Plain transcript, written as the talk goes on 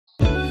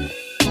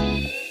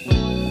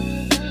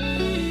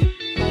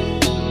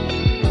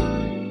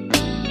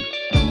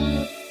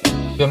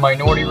The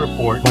Minority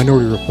Report.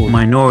 Minority Report.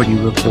 Minority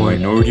Report.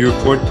 Minority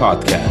Report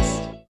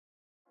podcast.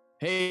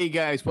 Hey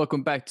guys,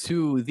 welcome back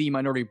to the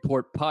Minority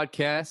Report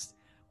podcast.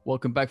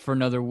 Welcome back for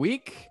another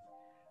week.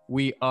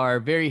 We are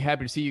very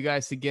happy to see you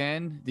guys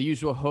again. The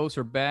usual hosts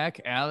are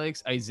back.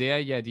 Alex,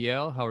 Isaiah,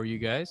 Yadiel. How are you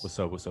guys? What's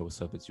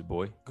up? It's your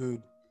boy.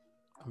 Good.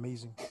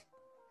 Amazing.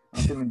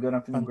 I'm feeling good.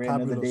 I'm feeling great.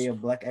 Another Fantabulous. day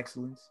of black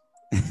excellence.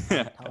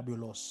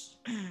 Fabulous.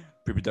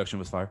 Pre-production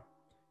was fire.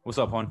 What's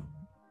up, hon?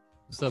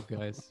 What's up,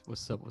 guys?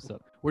 What's up?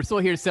 We're still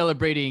here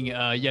celebrating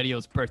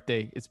Yadiel's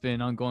birthday. It's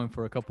been ongoing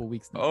for a couple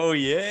weeks now. Oh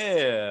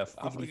yeah,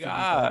 I Fiddly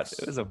forgot.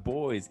 fiddly It was a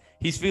boys.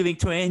 He's feeling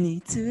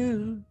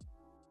 22.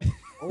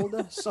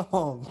 Older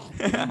song.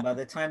 And by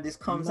the time this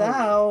comes No,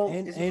 out,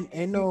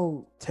 and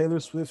no Taylor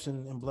Swift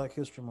in Black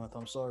History Month.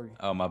 I'm sorry.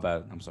 Oh my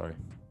bad. I'm sorry.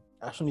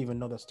 I shouldn't even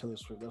know that's Taylor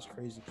Swift. That's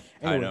crazy.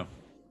 I Anyway, know.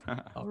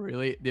 Oh,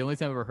 really? The only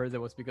time I ever heard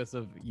that was because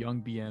of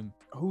Young BM.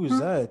 who is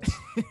that?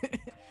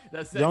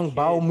 That's that Young kid.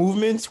 Bowel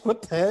Movements?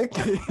 What the heck?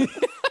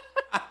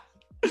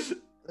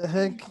 The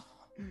heck?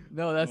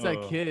 No, that's that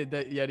Oh. kid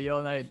that Yadiel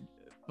and I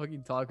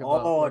fucking talk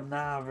about. oh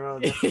nah, bro,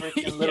 the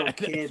freaking little Yeah, that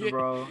kid,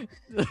 bro.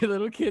 The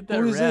little kid that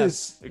Who is raps.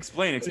 this?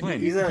 Explain.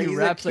 He's a He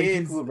raps kid like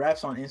he's- who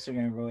raps on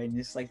Instagram, bro, and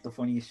it's like the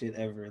funniest shit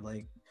ever.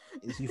 Like,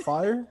 Is he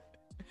fire?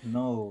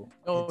 no,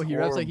 Oh, it's he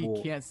raps like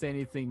horrible. he can't say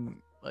anything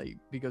like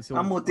because he'll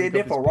I'm gonna wake take up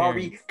that his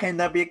Ferrari. parents. Can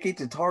that be a kid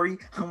Atari?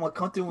 I'm gonna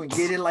come through and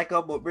get it like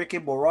a brick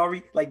and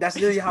Ferrari. Like that's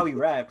literally how he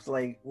raps.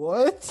 Like,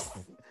 What?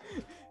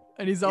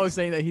 And he's always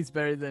saying that he's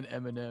better than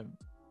Eminem.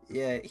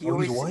 yeah, he Oh,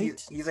 always he's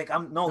white? he's like,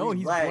 I'm No,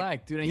 he's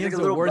black. dude. And He's he has like a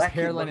the little worst black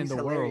kid, hairline but in he's the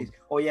hilarious. world.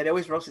 Oh yeah, they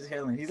always roast his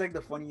hairline. He's like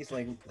the funniest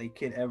like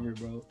kid ever,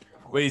 bro.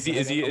 Wait,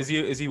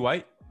 is he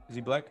white? Is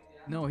he black?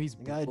 No, he's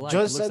The guy black.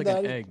 just He looks said like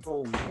an that. egg.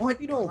 Bro,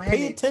 what? You don't pay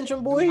planet?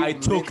 attention, boy? I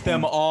took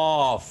them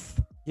off.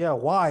 Yeah,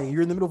 why?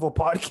 You're in the middle of a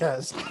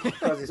podcast.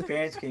 Because his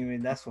parents came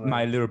in. That's why.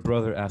 My little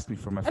brother asked me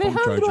for my phone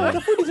Alejandro, charger.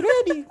 the food is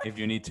ready. If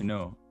you need to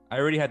know, I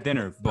already had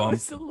dinner. Bum.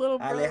 It's a little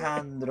bro.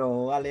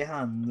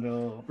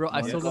 Alejandro. Bro,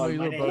 I still know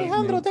your little brother's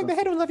Alejandro, name. take the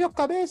head of your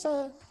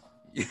cabeza.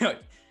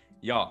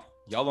 y'all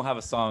don't have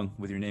a song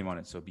with your name on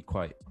it, so be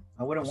quiet.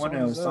 I wouldn't What want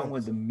song a is song that?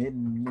 with the mid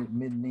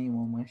name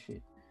on my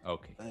shit.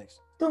 Okay. Thanks.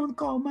 Don't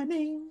call my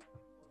name,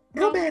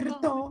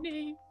 Roberto.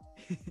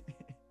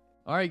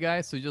 All right,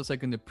 guys. So just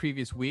like in the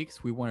previous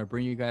weeks, we want to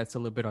bring you guys a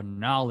little bit of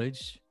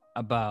knowledge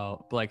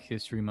about Black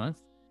History Month.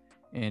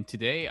 And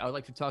today, I would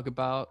like to talk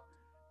about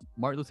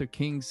Martin Luther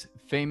King's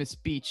famous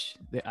speech,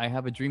 the "I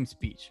Have a Dream"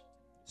 speech.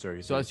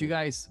 Sorry. So as you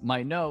guys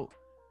might know,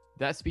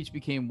 that speech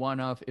became one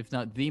of, if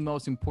not the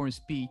most important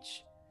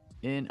speech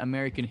in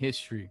American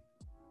history.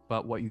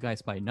 But what you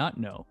guys might not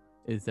know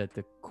is that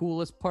the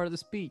coolest part of the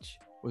speech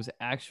was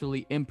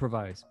actually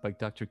improvised by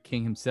Dr.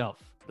 King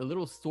himself. The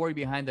little story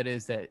behind that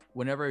is that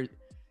whenever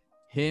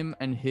him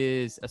and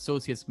his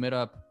associates met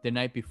up the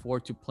night before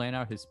to plan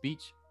out his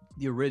speech,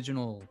 the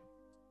original,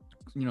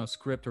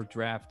 script or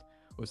draft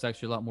was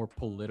actually a lot more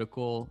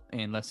political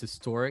and less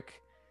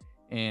historic.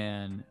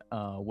 And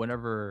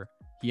whenever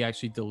he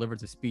actually delivered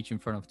the speech in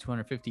front of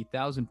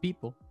 250,000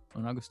 people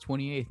on August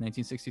 28th,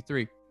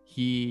 1963,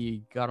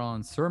 he got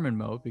on sermon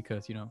mode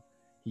because, he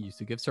used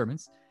to give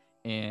sermons.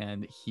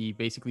 And he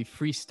basically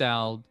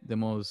freestyled the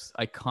most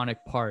iconic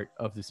part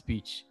of the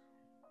speech.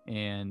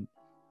 And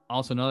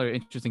also another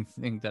interesting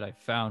thing that I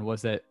found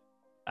was that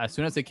as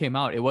soon as it came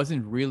out, it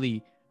wasn't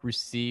really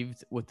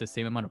received with the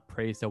same amount of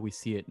praise that we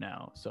see it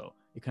now. So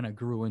it kind of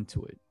grew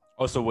into it.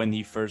 Also, when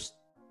he first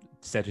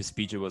said his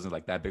speech, it wasn't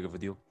like that big of a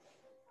deal.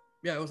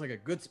 Yeah, it was like a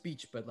good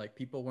speech, but like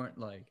people weren't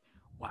like,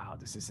 wow,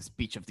 this is a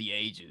speech of the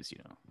ages, It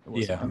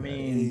wasn't Yeah. I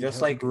mean,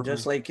 just like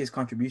his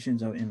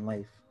contributions out in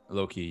life.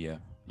 Low key, yeah.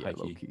 High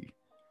low key. key.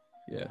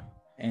 Yeah.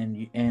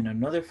 And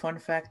another fun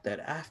fact that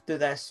after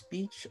that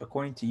speech,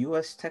 according to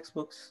U.S.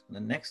 textbooks, the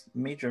next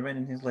major event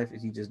in his life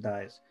is he just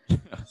dies.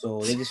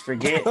 So they just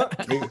forget.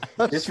 They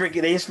just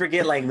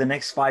forget like the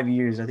next 5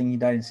 years. I think he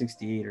died in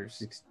 68 or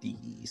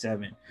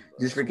 67.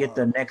 Just forget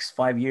the next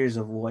 5 years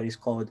of what is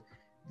called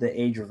the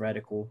age of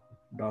radical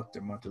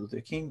Dr. Martin Luther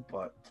King.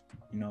 But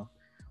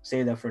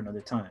save that for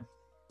another time.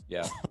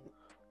 Yeah.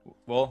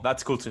 Well,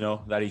 that's cool to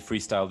know that he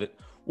freestyled it.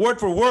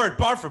 Word for word,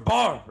 bar for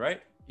bar, right?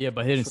 Yeah,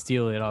 but he didn't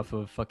steal it off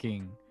of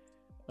fucking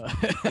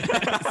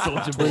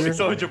Soldier Boy.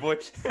 Soldier Boy.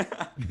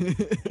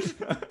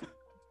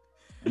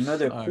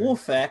 Another All cool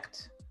right.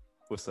 fact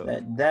What's up?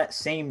 that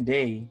same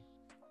day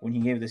when he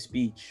gave the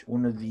speech,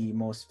 one of the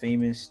most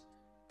famous,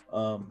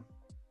 I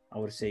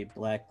would say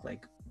black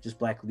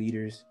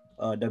leaders,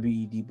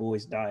 W.E.D. Bois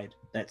died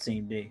that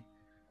same day.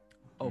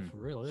 Oh, for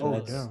real? So Yeah.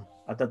 that's-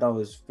 I thought that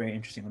was very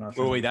interesting when I was.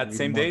 Oh, wait, trying to that read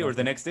same more day about or the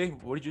that. next day?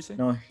 What did you say?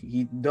 No,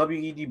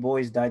 W.E.D.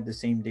 Bois died the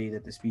same day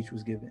that the speech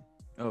was given,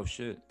 Oh,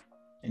 shit.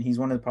 and he's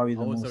one of probably I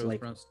the always thought most it was like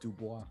pronounced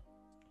Dubois.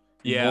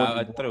 Yeah, Dubois.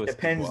 I thought it was.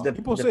 Depends. Dubois.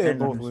 People say it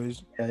depends on both who-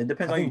 ways. Yeah, it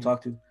depends I on who you think-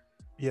 talk to.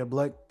 Yeah,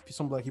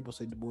 some black people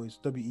say Du Bois.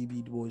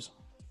 W.E.B. Du Bois.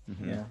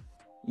 Mhm. Yeah,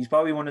 he's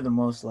probably one of the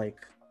most like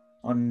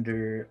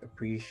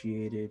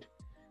underappreciated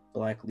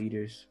black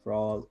leaders for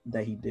all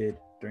that he did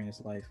during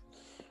his life.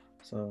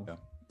 So Yeah.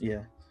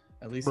 yeah.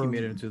 At least he Bro.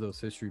 made it into those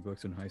history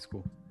books in high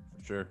school.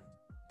 Sure.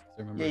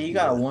 Yeah, you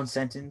got one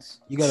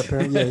sentence. You got a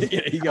paragraph.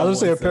 Yeah, you I was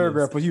gonna say a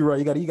paragraph, but you're right.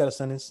 You got a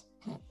sentence.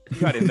 You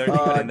got in there. You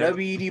got in there.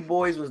 W.E.D.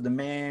 Boys was the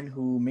man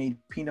who made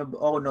peanut.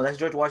 Oh no, that's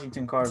George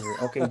Washington Carver.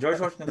 Okay, George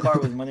Washington Carver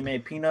was when they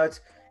made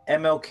peanuts.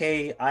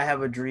 MLK, I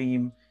Have a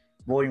Dream,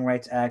 Voting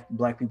Rights Act,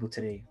 Black People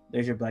Today.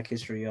 There's your Black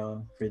history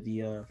for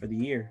the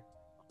year.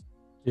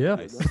 Yeah.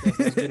 Nice.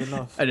 That's good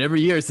enough. And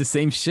every year it's the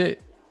same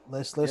shit.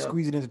 Let's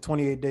squeeze it into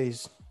 28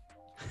 days.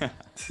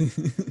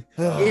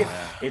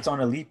 If it's on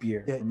a leap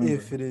year. Yeah, remember.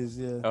 if it is,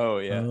 yeah. Oh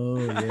yeah. Oh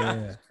yeah.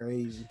 It's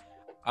crazy.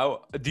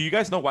 Do you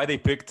guys know why they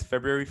picked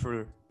February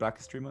for Black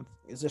History Month?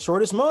 It's the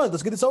shortest month.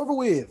 Let's get this over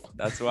with.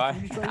 That's why.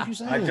 What you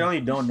saying? I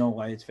generally don't know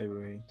why it's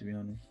February, to be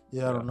honest.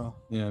 Yeah, I don't know.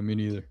 Yeah, me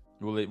neither.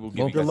 We'll give you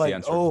They're guys the like,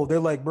 answer. they're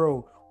like,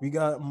 bro, we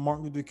got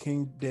Martin Luther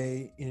King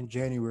Day in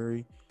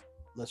January.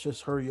 Let's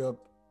just hurry up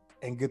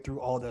and get through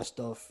all that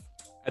stuff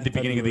At the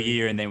beginning of the February.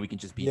 year, and then we can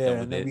just be Yeah, done and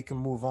with then we it. can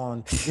move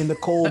on. In the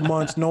cold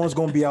months, no one's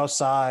gonna be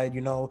outside.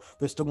 You know,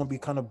 they're still gonna be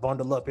kind of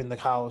bundled up in the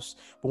house.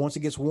 But once it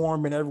gets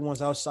warm and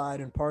everyone's outside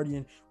and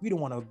partying, we don't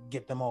want to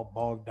get them all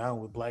bogged down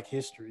with Black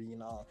History, you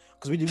know,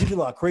 because we do a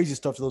lot of crazy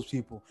stuff to those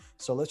people.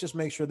 So let's just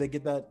make sure they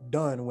get that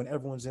done when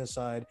everyone's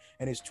inside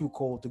and it's too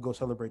cold to go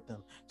celebrate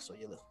them. So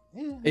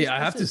Hey, I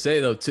have to say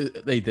though,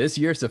 this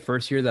year's the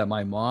first year that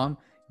my mom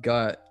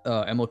got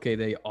MLK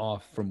Day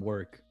off from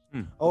work.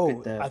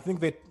 Oh, that. I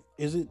think that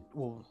is it.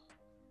 Well,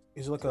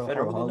 is it like a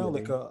federal holiday now?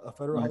 holiday. Like a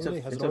federal No, it's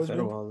holiday? a, Has it's it a always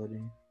federal been?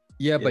 holiday.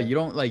 Yeah, but Yeah. you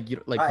don't like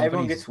Everyone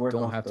companies gets work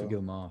don't off, have to though. give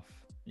them off.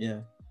 Yeah.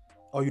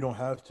 Oh, you don't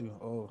have to.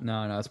 Oh,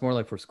 No, it's more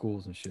like for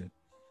schools and shit.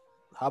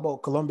 how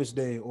about Columbus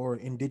Day or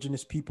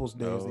Indigenous Peoples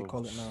Day, as they No.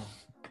 call it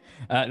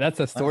now? That's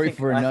a story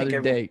for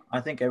another day. I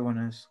think everyone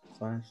has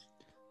class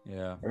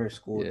Yeah, or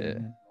school. Yeah.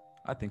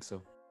 I think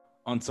so.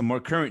 On some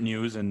more current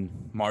news and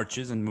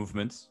marches and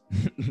movements,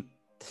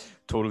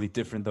 totally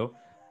different though.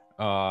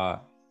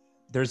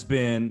 There's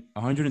been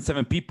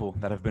 107 people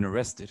that have been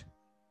arrested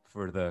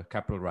for the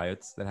Capitol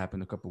riots that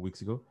happened a couple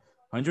weeks ago.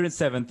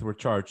 107 were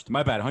charged.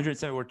 My bad.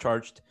 107 were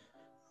charged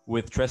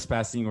with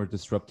trespassing or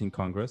disrupting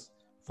Congress.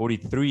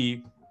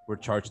 43 were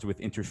charged with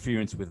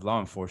interference with law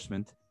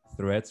enforcement,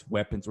 threats,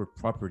 weapons, or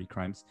property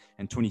crimes,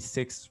 and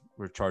 26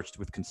 were charged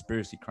with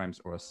conspiracy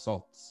crimes or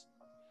assaults.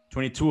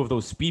 22 of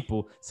those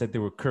people said they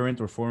were current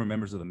or former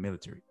members of the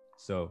military.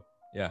 So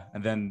yeah,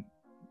 and then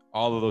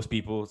all of those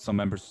people, some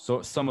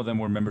of them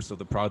were members of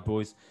the Proud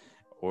Boys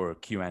or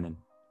QAnon.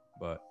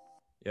 But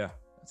yeah,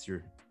 that's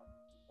your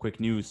quick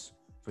news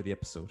for the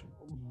episode.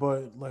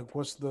 But like,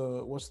 what's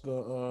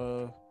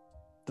the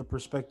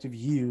prospective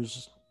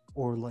years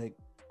or like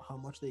how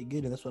much they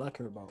get? That's what I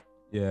care about.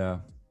 Yeah,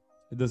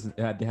 it doesn't.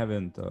 They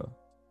haven't.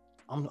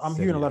 I'm Said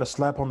hearing a yeah. lot of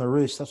slap on the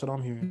wrist. That's what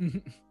I'm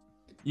hearing.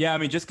 Yeah, I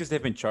mean, just because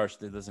they've been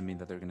charged, it doesn't mean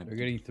that they're gonna. They're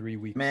getting 3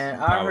 weeks. Man,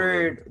 I Probably.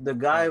 heard the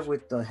guy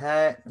with the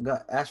hat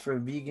got asked for a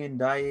vegan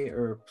diet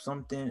or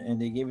something,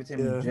 and they gave it to him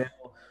in Yeah.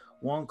 jail.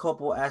 One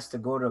couple asked to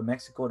go to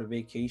Mexico to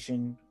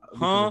vacation because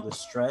Huh? of the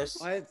stress,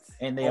 What?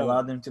 and they Oh.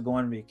 allowed them to go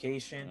on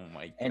vacation. Oh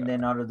my god. And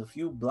then out of the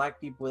few black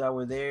people that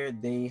were there,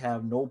 they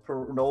have no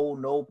parole.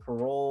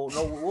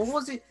 No, what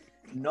was it?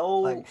 No,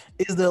 Like,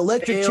 is the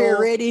electric Bail. chair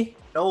ready?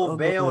 no oh,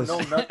 bail,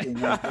 goodness. no nothing.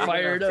 Like, they're gonna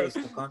Fired up. face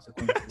the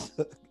consequences,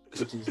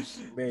 which is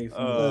very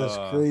funny.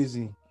 That's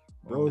crazy.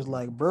 Bro, it's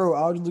like, bro,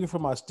 I was just looking for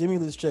my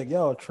stimulus check.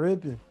 Y'all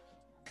tripping.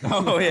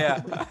 Oh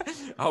yeah,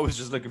 I was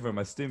just looking for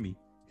my stimmy.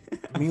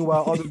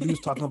 Meanwhile, other dudes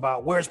talking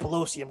about where's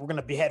Pelosi and we're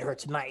gonna behead her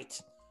tonight.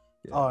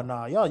 Yeah. Oh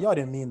nah, y'all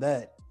didn't mean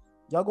that.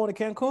 Y'all going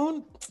to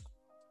Cancun?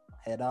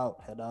 Head out.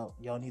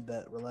 Y'all need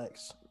that.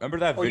 Relax. Remember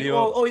that Oh,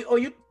 video?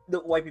 you, the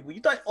white people.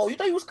 You thought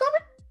he was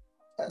coming?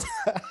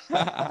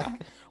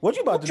 What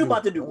you about What to you do?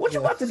 about to do? What you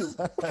about to do?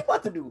 What you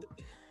about to do?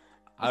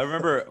 I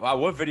remember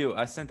what video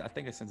I sent. I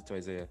think I sent it to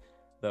Isaiah.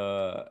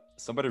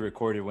 Somebody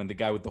recorded when the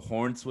guy with the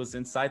horns was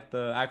inside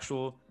the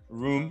actual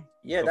room.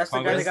 Yeah, of that's the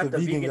guy Congress. that got the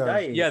The vegan vegan guy.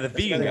 diet. Yeah, the That's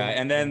the vegan that- guy,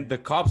 and then the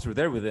cops were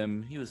there with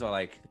him. He was all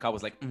like, the cop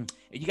was like,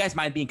 "You guys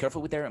mind being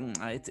careful with their?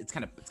 It's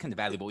kind of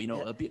valuable, you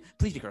know.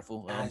 Please be careful.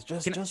 Guys,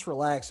 can just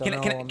relax. I, can,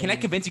 I, can I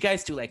mean, convince you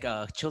guys to like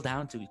chill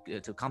down,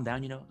 to calm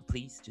down? You know,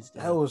 please just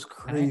that was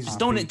crazy. just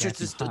don't Think that's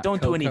just hot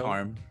don't do any cocoa.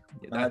 harm.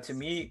 Yeah, that's to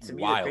me,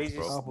 wild, the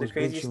bro. Cop the was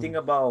craziest bitching. thing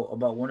about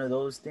one of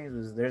those things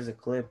was there's a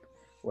clip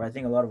where I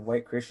think a lot of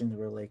white Christians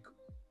were like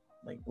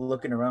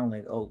looking around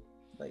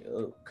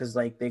because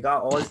like they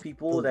got all the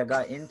people that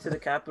got into the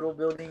Capitol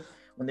building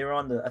when they were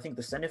on I think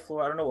the Senate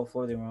floor. I don't know what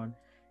floor they were on,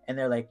 and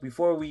they're like,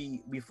 before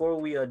we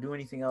do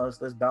anything else,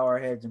 let's bow our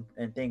heads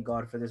and thank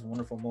God for this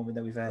wonderful moment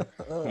that we've had.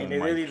 And they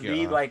my really God.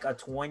 lead like a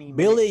 20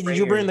 Billy, did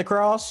you bring prayer. the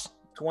cross?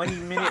 20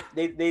 minute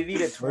they lead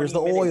a 20 Where's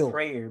the minute oil?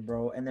 prayer,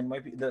 bro. And then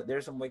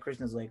there's some white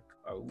Christians like,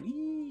 have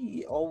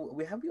we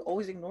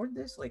always ignored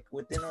this like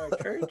within our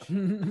church?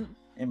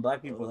 And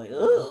black people are like,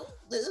 ugh.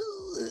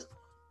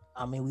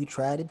 I mean, we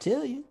tried to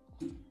tell you.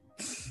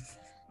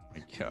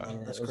 My God. Yeah,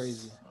 That's it was-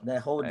 crazy.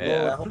 That whole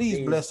Yeah. that whole Please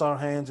day bless our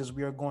hands as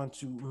we are going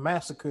to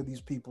massacre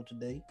these people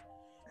today.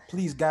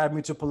 Please guide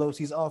me to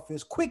Pelosi's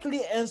office quickly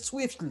and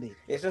swiftly.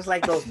 It's just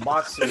like those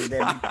boxers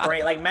that be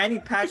praying. Like Manny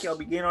Pacquiao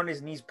be getting on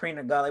his knees praying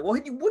to God. Like,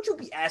 what would you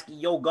be asking?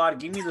 Yo,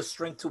 God, give me the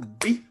strength to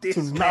beat this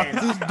To man.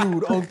 knock this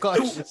dude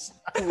unconscious.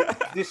 to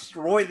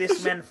destroy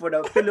this man for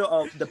the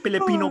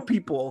Filipino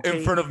people. Okay?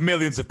 In front of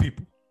millions of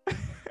people.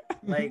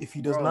 Like, If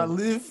he does bro, not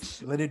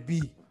live, let it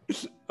be.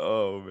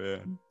 Oh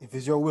man, If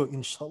it's your will,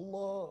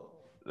 inshallah.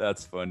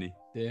 that's funny.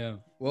 Damn.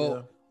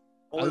 Well,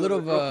 Oh, a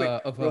little real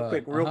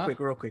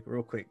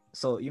quick.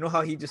 So you know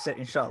how he just said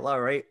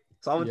inshallah, right?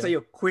 So I'm gonna tell you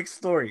a quick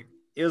story.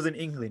 It was in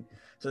England.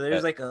 So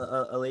there's like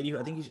a lady who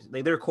I think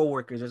like they're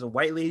co-workers. There's a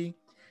white lady,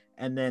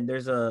 and then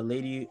there's a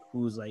lady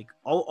who's like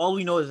all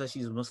we know is that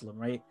she's Muslim,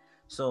 right?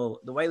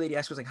 So the white lady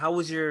asks her like, "How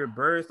was your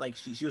birth?" Like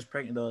she was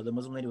pregnant. The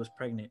Muslim lady was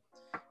pregnant,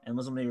 and the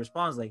Muslim lady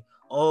responds like,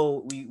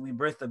 "Oh, we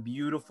birthed a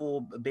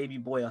beautiful baby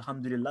boy,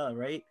 alhamdulillah,"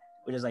 right?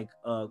 Which is like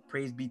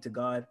praise be to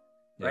God,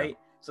 right?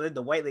 So then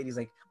the white lady's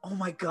like, "Oh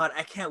my God,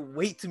 I can't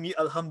wait to meet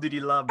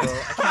Alhamdulillah, bro.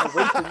 I can't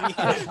wait to meet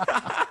him."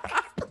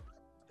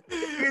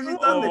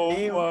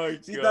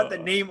 Because she thought the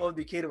name of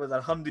the kid was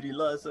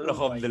Alhamdulillah. So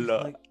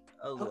Alhamdulillah. Like,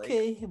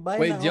 okay, bye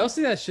wait, now. did y'all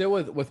see that shit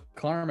with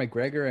Conor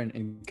McGregor and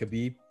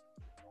Khabib,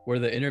 where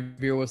the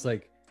interviewer was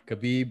like,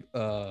 "Khabib,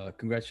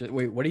 congratulations."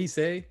 Wait, what did he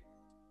say?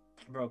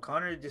 Bro,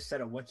 Connor just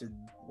said a bunch of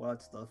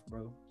wild stuff,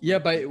 bro. Yeah,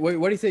 but wait,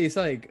 what did he say? It's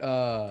like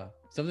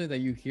something that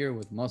you hear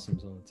with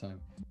Muslims all the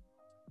time.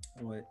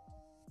 What?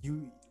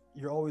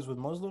 You're always with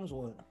Muslims?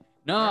 What?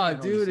 Nah,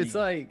 dude, it's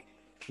like,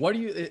 what do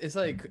you? It's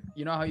like,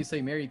 you know how you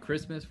say Merry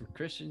Christmas for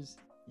Christians?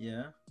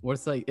 Yeah. Or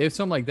it's like it's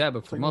something like that,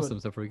 but for Like what?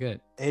 Muslims, I forget.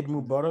 Eid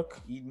Mubarak?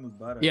 Eid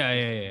Mubarak.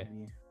 Yeah.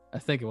 I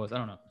think it was. I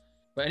don't know.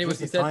 But anyways,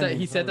 Just he the said that timing,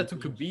 he said that to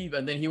Khabib,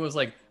 and then he was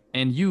like,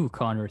 "And you,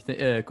 Connor,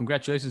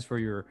 congratulations for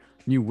your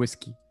new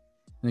whiskey."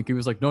 And he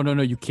was like, "No,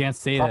 you can't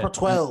say Proper that.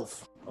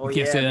 12. Oh, You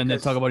can't yeah, say that and then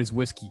because talk about his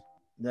whiskey."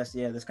 that's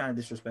kind of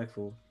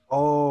disrespectful.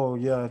 Oh,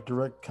 yeah,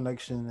 direct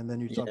connection. And then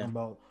you're talking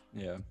about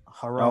Yeah.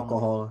 haram.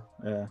 Alcohol.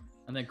 Yeah.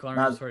 And then Connor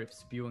Nah, just started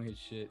spewing his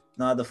shit.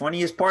 Nah, the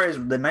funniest part is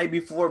the night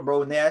before, bro,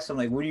 when they asked him,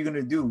 like, what are you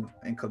gonna do?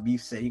 And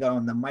Khabib said, he got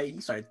on the mic, he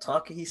started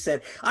talking. He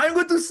said, I'm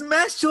going to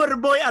smash your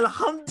boy,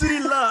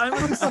 alhamdulillah. I'm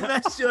going to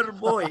smash your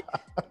boy.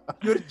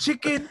 Your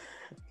chicken,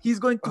 he's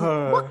going to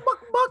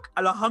buck,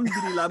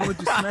 alhamdulillah. I'm going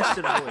to smash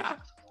your boy.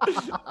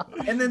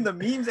 And then the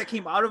memes that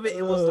came out of it,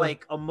 it was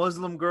like a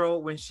Muslim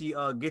girl when she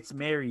gets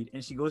married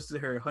and she goes to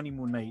her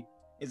honeymoon night.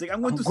 It's like,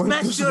 I'm going to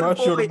smash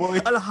your boy.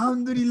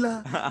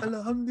 Alhamdulillah.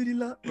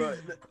 Alhamdulillah. Bro,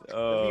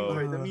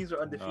 the memes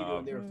were undefeated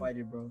when they were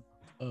fighting, bro.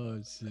 Oh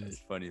shit. It's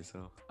funny as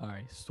hell. All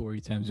right,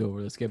 story time's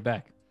over. Let's get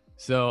back.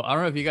 So I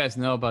don't know if you guys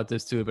know about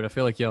this too, but I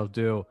feel like y'all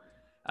do.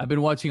 I've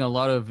been watching a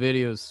lot of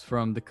videos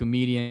from the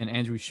comedian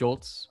Andrew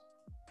Schultz.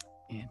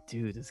 And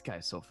dude, this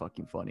guy's so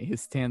fucking funny.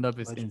 His stand-up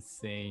is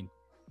insane.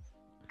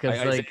 Because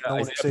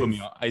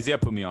Isaiah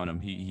put me on him.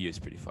 He is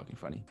pretty fucking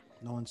funny.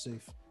 No one's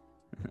safe.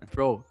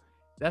 Bro,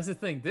 that's the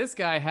thing. This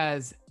guy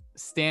has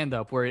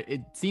stand-up where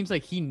it seems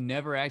like he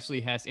never actually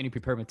has any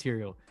prepared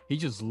material. He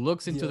just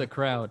looks into the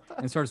crowd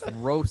and starts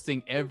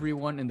roasting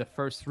everyone in the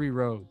first 3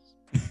 rows.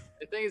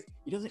 The thing is,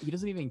 he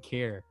doesn't even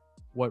care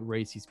what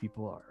race these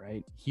people are,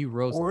 right? He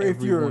roasts Or everyone.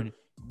 if you're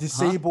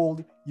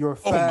disabled, you're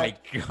fat,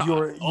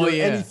 you're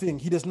anything.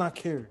 He does not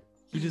care.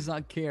 He does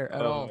not care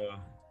at all.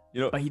 You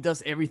know, but he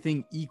does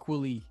everything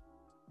equally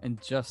and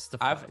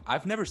justified.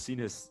 I've never seen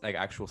his like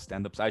actual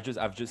stand-ups.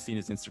 I've just seen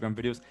his Instagram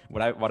videos.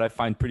 What I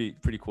find pretty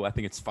cool, I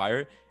think it's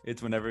fire.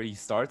 It's whenever he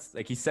starts,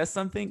 like he says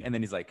something and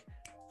then he's like,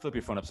 flip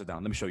your phone upside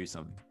down. Let me show you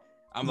something.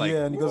 I'm like,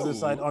 and he goes to the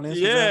side on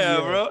Instagram. Yeah,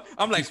 bro.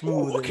 I'm like,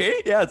 smooth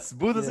okay, it's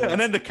smooth as hell. And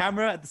then the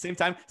camera at the same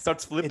time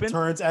starts flipping. It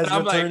turns as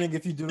you're turning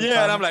if you do.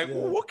 And I'm like,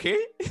 okay.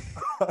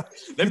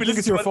 Let me look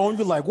at your phone.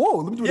 You're like, whoa,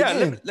 let me do it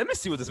again. Let me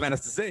see what this man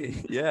has to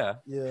say. Yeah.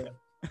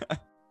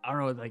 I don't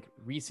know, like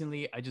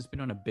recently I just been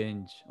on a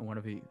binge on one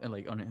of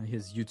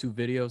his YouTube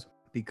videos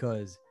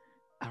because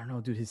I don't know,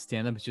 dude, his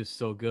stand-up is just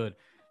so good.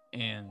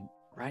 And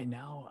right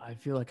now I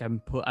feel like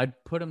I'd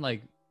put him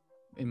like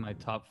in my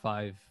top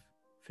 5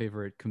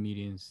 favorite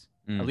comedians,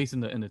 at least in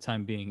the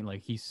time being.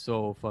 Like he's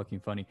so fucking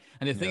funny.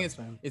 And the thing is,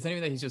 it's not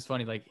even that he's just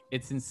funny, like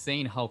it's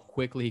insane how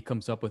quickly he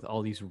comes up with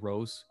all these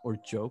roasts or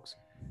jokes,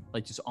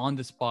 like just on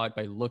the spot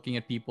by looking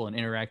at people and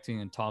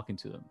interacting and talking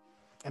to them.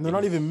 And they're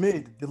not even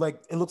mid. They're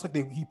like, it looks like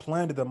he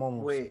planned them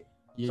almost. Wait,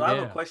 so I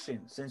have a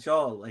question. Since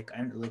y'all like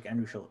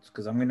Andrew Schultz,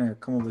 because I'm gonna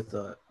come up with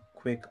a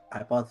quick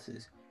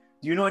hypothesis.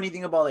 Do you know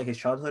anything about like his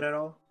childhood at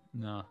all?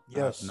 No.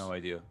 Yes. No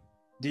idea.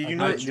 Did you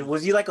know?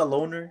 Was he like a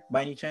loner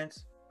by any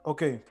chance?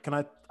 Okay,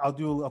 I'll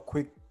do a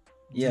quick.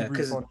 Yeah,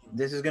 because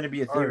this is gonna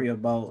be a theory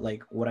about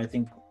like what I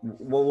think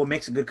what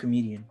makes a good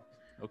comedian.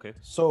 Okay.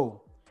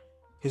 So,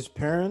 his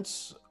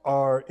parents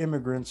are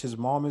immigrants. His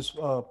mom is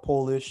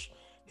Polish.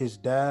 His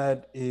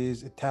dad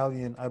is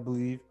Italian, I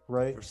believe,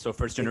 right? So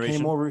first generation.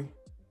 Came over.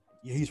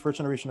 Yeah, he's first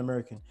generation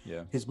American.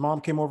 Yeah. His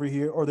mom came over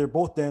here, or they're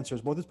both dancers.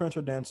 Both his parents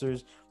are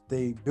dancers.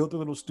 They built a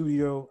little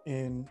studio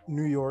in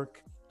New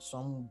York,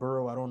 some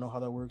borough. I don't know how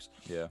that works.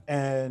 Yeah.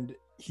 And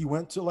he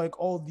went to like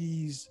all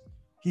these.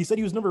 He said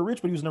he was never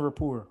rich, but he was never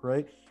poor,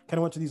 right? Kind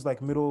of went to these like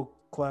middle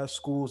class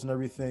schools and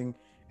everything,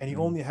 and he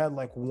only had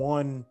like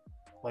one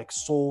like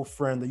soul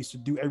friend that used to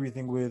do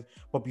everything with.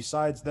 But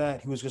besides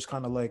that, he was just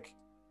kind of like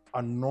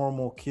a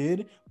normal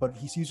kid. But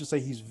he used to say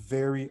he's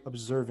very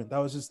observant. That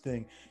was his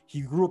thing. He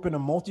grew up in a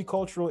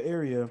multicultural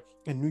area,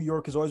 and New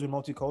York has always been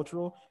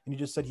multicultural. And he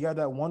just said he had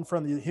that one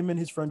friend, him and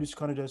his friend used to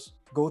kind of just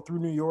go through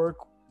New York.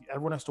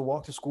 Everyone has to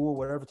walk to school,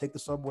 whatever, take the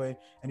subway.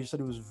 And he said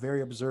he was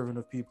very observant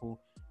of people.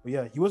 But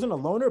yeah, he wasn't a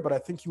loner, but I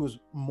think he was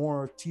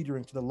more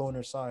teetering to the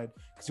loner side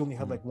because he only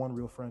had like one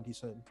real friend, he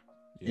said.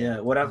 Yeah,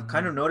 what I've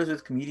kind of noticed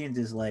with comedians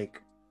is like,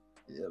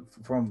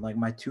 from like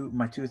my two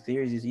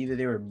theories is either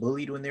they were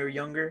bullied when they were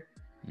younger,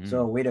 so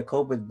a way to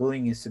cope with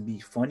bullying is to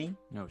be funny.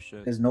 No shit.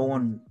 Because no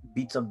one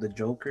beats up the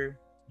Joker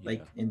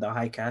like in the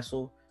High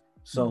Castle,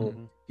 so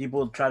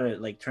people try to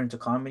like turn to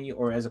comedy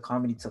or as a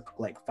comedy to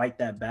like fight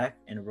that back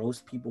and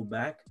roast people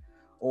back,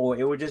 or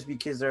it would just be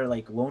because they're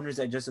like loners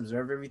that just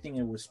observe everything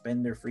and would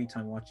spend their free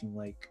time watching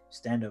like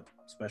stand-up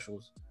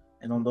specials,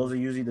 and then those are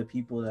usually the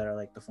people that are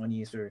like the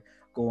funniest or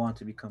go on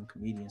to become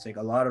comedians. Like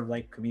a lot of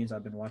like comedians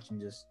I've been watching,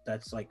 just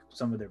that's like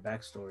some of their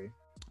backstory.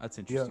 That's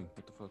interesting.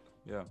 What the fuck?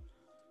 Yeah,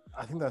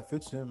 I think that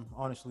fits him,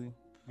 honestly,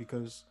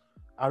 because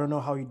I don't know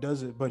how he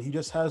does it, but he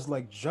just has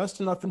like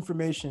just enough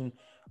information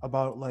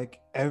about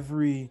like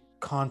every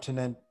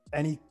continent,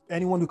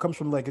 anyone who comes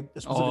from like a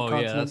specific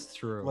continent. Yeah, that's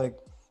true. Like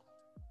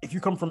if you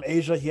come from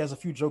Asia, he has a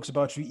few jokes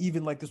about you,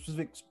 even like the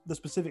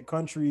specific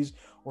countries,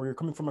 or you're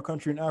coming from a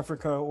country in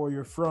Africa, or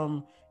you're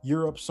from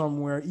Europe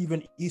somewhere,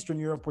 even Eastern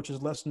Europe, which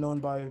is less known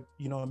by,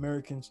 you know,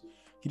 Americans.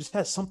 He just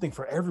has something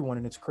for everyone,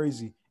 and it's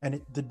crazy.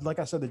 And like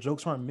I said, the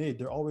jokes aren't mid;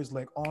 they're always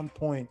like on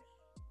point.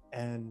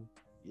 And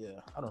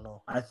yeah, I don't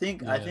know. I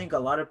think a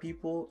lot of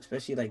people,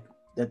 especially like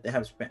that they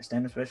have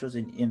stand-up specials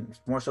in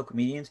more so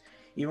comedians,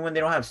 even when they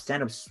don't have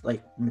stand-up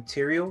like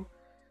material,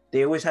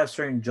 they always have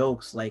certain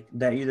jokes like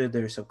that either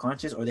they're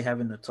subconscious or they have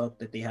in the talk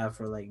that they have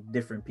for like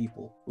different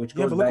people, which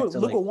goes back to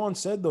look what Juan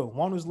said though.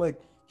 Juan was like,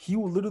 he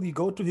will literally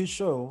go to his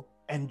show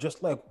and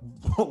just like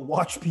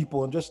watch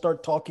people and just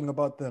start talking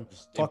about them,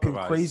 talking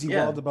crazy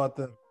wild about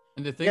them.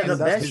 And the thing is,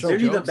 his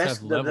jokes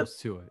have levels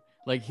to it.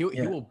 Like he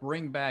will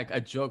bring back a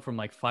joke from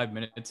like 5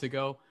 minutes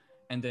ago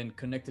and then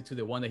connect it to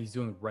the one that he's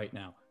doing right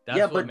now.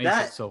 That's what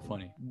makes it so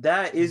funny.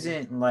 That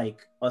isn't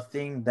like a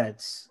thing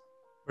that's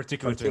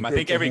particular to him. I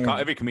think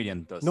every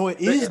comedian does. No,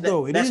 it is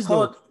though. It is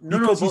though.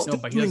 Because he's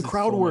doing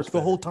crowd work the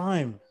whole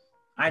time.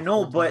 I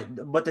know, but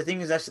the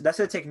thing is that's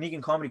a technique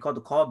in comedy called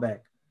the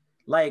callback.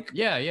 Like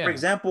for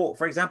example,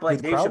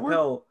 like Dave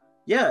Chappelle.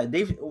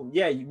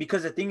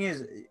 Because the thing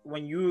is,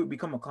 when you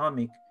become a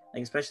comic,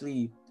 like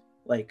especially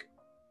like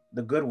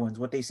the good ones,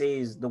 what they say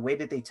is the way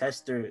that they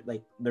test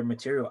their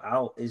material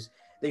out is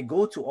they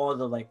go to all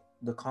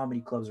the comedy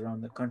clubs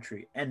around the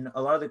country, and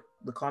a lot of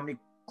the comedy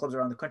clubs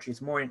around the country,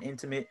 it's more an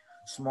intimate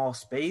small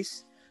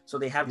space, so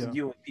they have to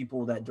deal with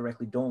people that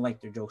directly don't like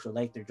their jokes or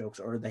like their jokes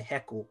or the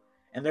heckle.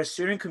 And there's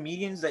certain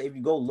comedians that if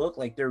you go look,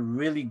 like they're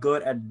really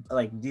good at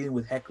like dealing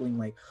with heckling,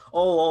 like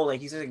like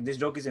he says like, this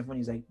joke isn't funny,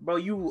 he's like, bro,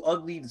 you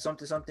ugly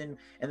something,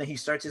 and then he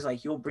starts his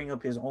he'll bring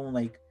up his own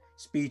like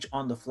speech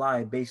on the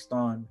fly based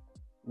on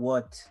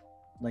what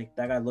like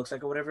that guy looks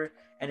like or whatever.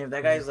 And if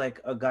that guy is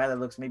like a guy that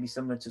looks maybe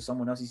similar to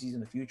someone else he sees in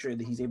the future,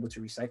 that he's able to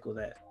recycle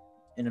that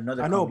in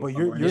another. I know, but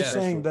you're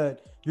saying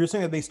that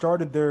they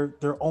started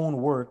their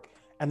own work,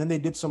 and then they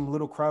did some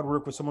little crowd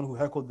work with someone who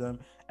heckled them,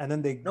 and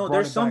then they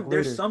there's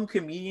some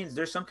comedians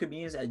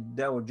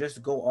that will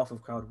just go off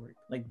of crowd work,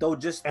 like they'll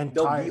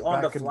be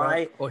on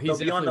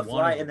the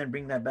fly, and then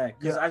bring that back.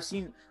 Because I've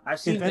seen.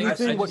 If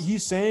anything, what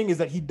he's saying is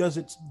that he does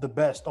it the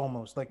best,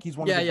 almost like he's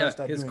one of the best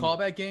at his doing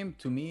callback game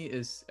to me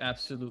is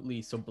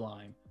absolutely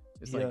sublime.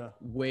 It's like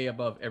way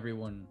above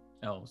everyone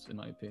else, in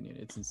my opinion.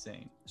 It's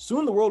insane.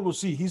 Soon the world will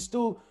see. He's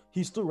still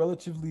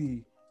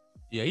relatively.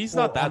 Yeah, he's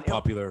not that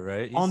popular,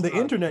 right? On the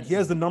internet, he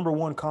has the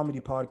 #1 comedy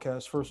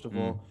podcast. First of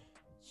all,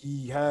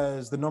 he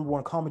has the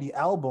 #1 comedy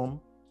album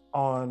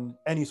on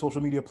any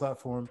social media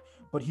platform.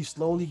 But he's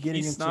slowly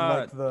getting into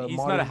like the. He's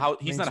not a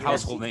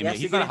household name yet.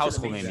 He's not a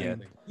household name yet.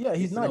 Yeah,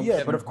 he's not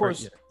yet. But of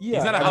course,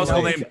 he's not a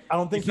household name. I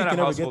don't think he can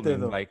ever get there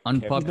though. Like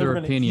unpopular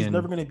opinion. He's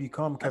never going to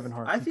become Kevin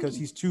Hart because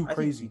he's too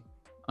crazy.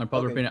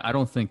 Unpopular opinion. I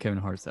don't think Kevin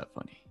Hart's that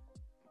funny.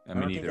 I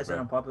don't think that's an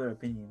unpopular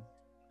opinion.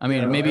 I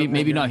mean,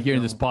 maybe not here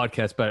in this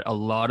podcast, but a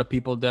lot of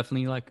people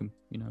definitely like him.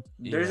 You know,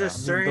 there's a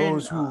certain.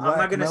 Those who I'm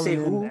not gonna say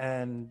who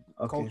and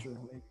culture.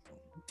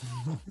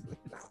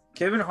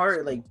 Kevin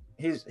Hart, like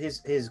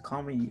his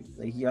comedy,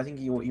 like I think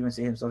he will even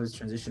say himself his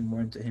transition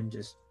more into him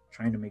just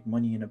trying to make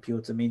money and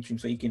appeal to mainstream,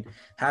 so he can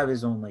have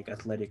his own like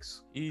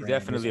athletics. He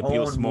definitely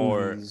appeals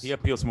more. He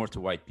appeals more to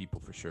white people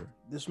for sure.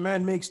 This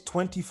man makes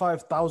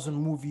 25,000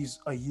 movies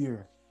a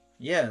year.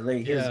 Yeah,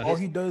 like all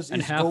he does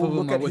and is half go of them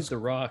look are at with The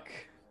Rock.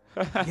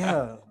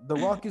 Yeah, The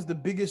Rock is the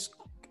biggest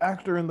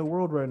actor in the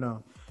world right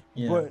now.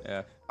 Yeah. But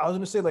I was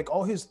gonna say, like,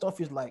 all his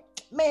stuff is like,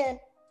 man,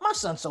 my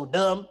son's so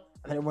dumb,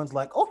 and everyone's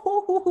like, oh,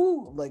 hoo, hoo,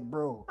 hoo. Like,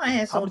 bro, my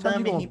hand's so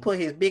dumb, and he put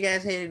his big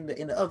ass head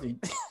in the oven.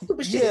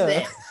 What shit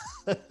is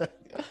that?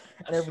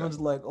 And everyone's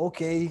like,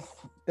 okay,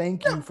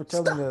 thank you for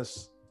telling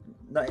us.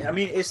 No, I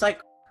mean, it's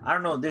like I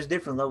don't know. There's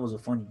different levels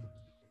of funny.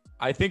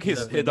 I think his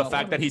Definitely the not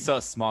fact one that of he's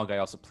a small guy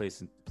also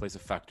plays a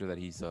factor that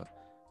he's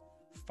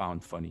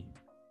found funny.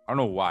 I don't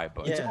know why,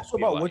 but Yeah. It's also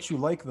about what you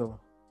like, though.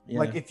 Yeah.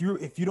 Like if you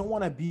don't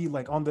want to be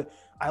like on the,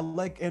 I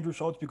like Andrew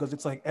Schultz because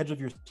it's like edge of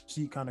your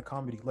seat kind of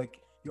comedy. Like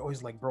you're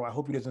always like, bro, I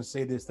hope he doesn't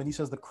say this. Then he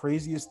says the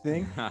craziest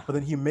thing, but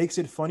then he makes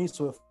it funny,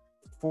 so it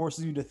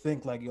forces you to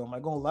think like, yo, am I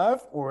gonna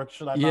laugh or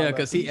should I? Yeah, not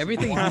because laugh?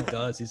 everything he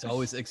does, he's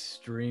always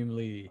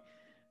extremely.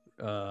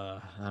 I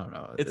don't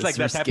know. it's like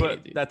that risque,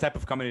 dude. type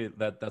of comedy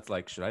that's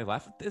like, should I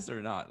laugh at this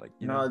or not? Like,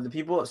 you No, know. the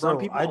people. Some Bro,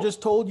 people. I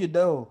just told you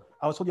though.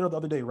 I was told you the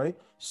other day, right?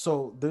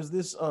 So there's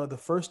this the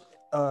first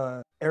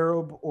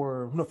Arab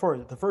or no,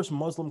 sorry, the first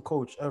Muslim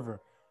coach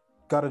ever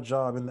got a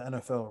job in the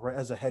NFL, right,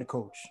 as a head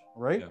coach,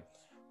 right? Yeah.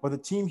 But the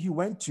team he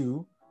went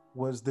to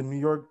was the New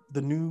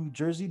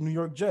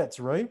York Jets,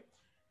 right?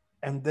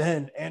 And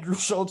then Andrew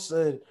Schultz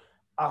said,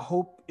 "I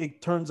hope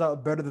it turns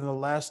out better than the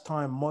last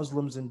time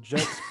Muslims and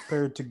Jets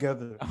paired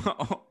together."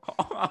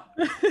 I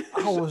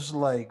was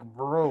like,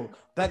 bro,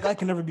 that guy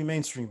can never be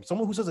mainstream.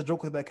 Someone who says a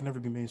joke like that can never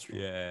be mainstream.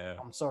 Yeah.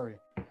 I'm sorry.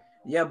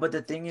 Yeah, but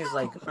the thing is,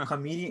 like,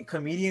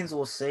 comedians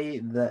will say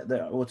that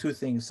well, two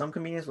things. Some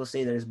comedians will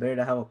say that it's better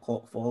to have a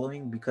cult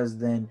following because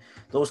then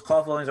those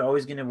cult followings are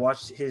always gonna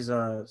watch his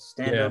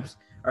stand-ups,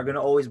 are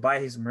gonna always buy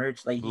his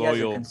merch. Like he has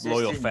a Loyal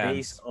consistent fans.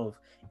 base of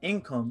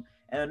income.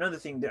 And another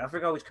thing, I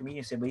forgot which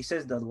comedian said, but he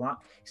says the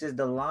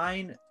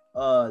line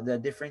that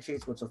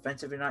differentiates what's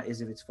offensive or not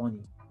is if it's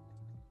funny.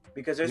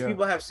 Because there's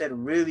people have said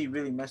really,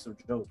 really messed up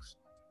jokes.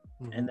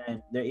 And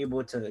then they're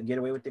able to get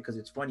away with it because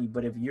it's funny.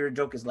 But if your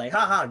joke is like,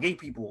 haha, gay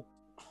people,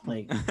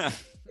 like,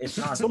 it's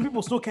not. Some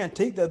people still can't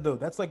take that though.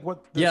 That's like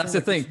what. Yeah, that's the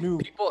thing. New,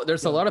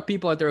 There's a lot of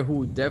people out there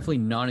who definitely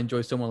not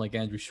enjoy someone like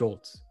Andrew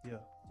Schultz. yeah,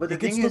 But the it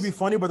can thing still is, be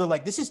funny, but they're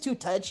like, "This is too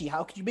touchy.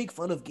 How could you make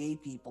fun of gay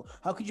people?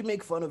 How could you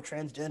make fun of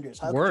transgenders?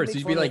 How Worse, could you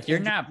you'd make be fun like, of "You're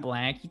inter-" not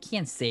black. You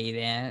can't say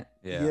that."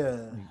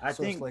 Yeah, I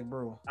so think- it's like,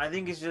 bro, I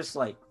think it's just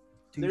like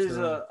teach there's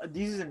their own.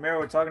 Jesus and Mero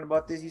were talking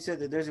about this. He said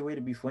that there's a way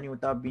to be funny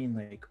without being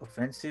like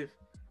offensive.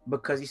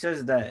 Because he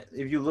says that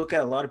if you look at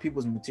a lot of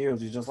people's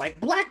materials, it's just like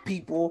black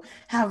people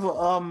have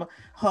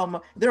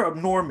they're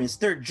enormous,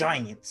 they're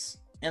giants,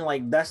 and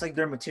like that's like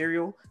their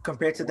material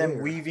compared to them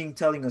Where?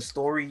 telling a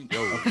story.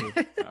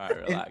 Okay. All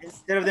right, relax.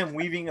 Instead of them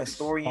weaving a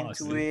story into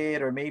Honestly.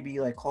 it, or maybe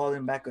like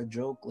calling back a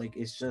joke, like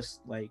it's just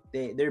like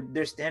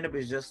their stand up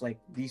is just like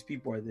these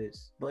people are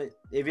this. But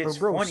if it's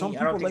bro, some funny,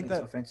 I don't people think like it's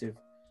that. offensive.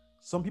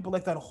 Some people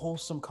like that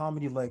wholesome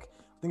comedy. Like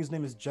I think his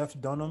name is Jeff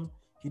Dunham.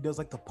 He does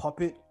like the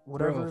puppet,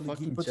 whatever. Bro, like, he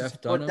fucking puts Jeff his,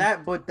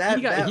 Dunham. But that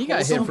he got hit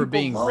wholesome for people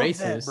being love racist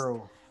that,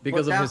 bro.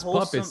 because But of that his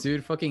puppets, wholesome-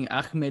 dude. Fucking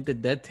Ahmed the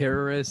Dead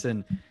Terrorist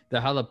and the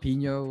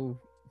jalapeno.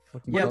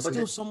 Fucking Yeah, But it's but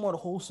still the- somewhat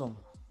wholesome.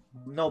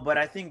 No, but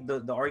I think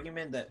the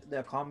argument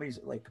that comedy's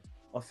like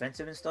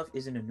offensive and stuff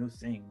isn't a new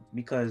thing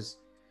because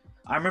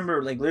I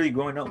remember like literally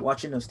growing up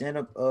watching a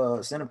stand-up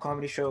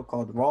comedy show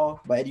called Raw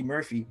by Eddie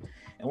Murphy,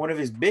 and one of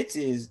his bits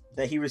is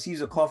that he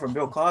receives a call from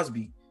Bill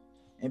Cosby,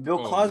 and Bill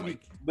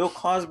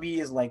Cosby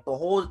is like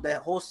that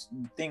whole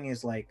thing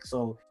is like,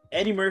 so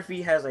Eddie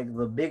Murphy has like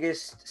the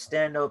biggest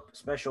stand-up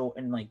special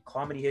in like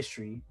comedy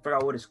history.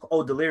 Forgot what it's called.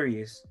 Oh,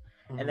 Delirious.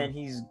 And then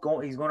he's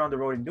going on the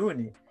road and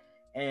doing it.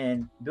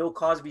 And Bill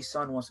Cosby's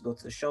son wants to go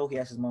to the show. He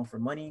asks his mom for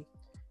money,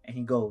 and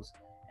he goes.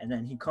 And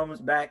then he comes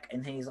back,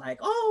 and he's like,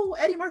 "Oh,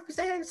 Eddie Murphy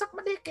said, suck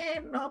my dick,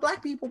 and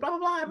black people, blah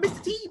blah blah,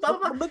 Mr. T, blah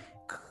blah blah."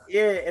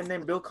 Yeah, and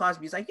then Bill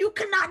Cosby's like, "You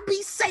cannot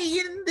be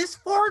saying this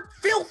foreign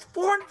filth.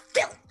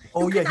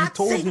 Oh You yeah, he cannot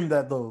told say-" him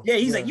that though. Yeah,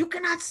 he's like, "You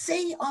cannot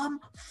say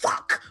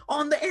fuck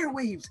on the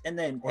airwaves." And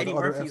then Or the Eddie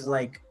other Murphy's F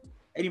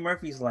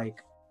word.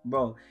 like,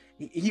 bro,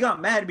 he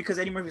got mad because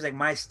Eddie Murphy's like,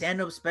 my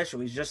stand-up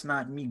special is just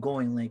not me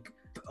going like,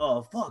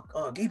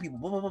 fuck, gay people,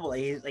 blah blah blah blah.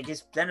 Like his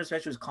stand-up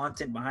special is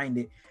content behind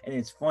it, and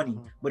it's funny,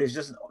 but it's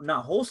just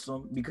not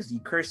wholesome because he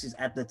curses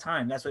at the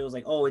time. That's why it was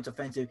like, oh, it's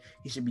offensive,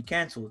 he should be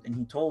canceled. And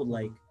he told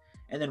like,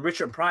 and then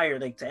Richard Pryor,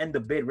 like to end the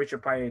bid,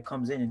 Richard Pryor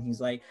comes in and he's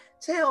like,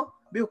 tell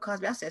Bill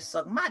Cosby I said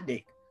suck my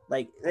dick.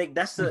 Like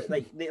that's the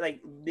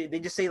they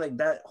just say like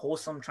that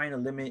wholesome trying to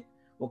limit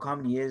what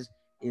comedy is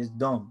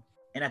dumb.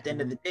 And at the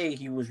end of the day,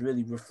 he was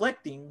really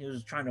reflecting. He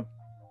was trying to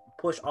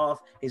push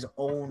off his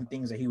own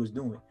things that he was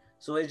doing.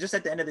 So it's just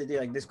at the end of the day,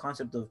 like this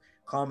concept of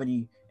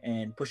comedy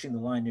and pushing the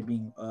line and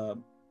being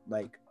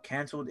like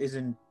canceled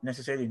isn't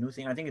necessarily a new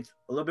thing. I think it's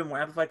a little bit more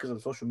amplified because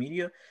of social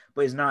media,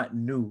 but it's not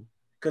new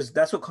because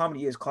that's what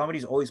comedy is. Comedy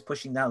is always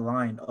pushing that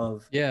line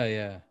of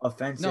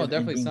offensive. No, definitely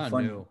and it's being not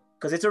funny. new.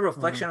 Because it's a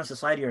reflection of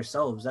society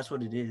ourselves. That's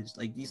what it is.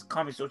 Like these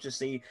comics don't just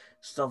say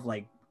stuff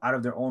like out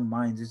of their own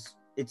minds.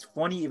 It's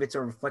funny if it's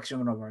a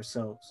reflection of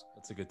ourselves.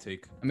 That's a good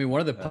take. I mean,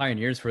 one of the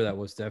pioneers for that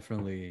was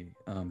definitely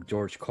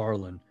George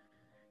Carlin,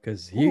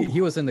 because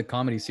he was in the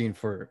comedy scene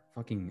for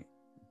fucking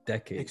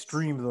decades.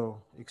 Extreme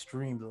though.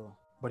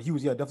 But he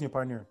was definitely a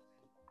pioneer.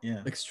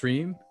 Yeah.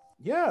 Extreme?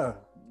 Yeah.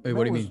 Wait,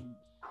 what do you mean?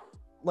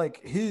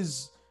 Like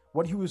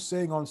what he was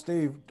saying on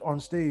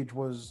stage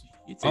was.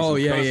 Oh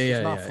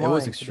yeah. not It was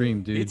flying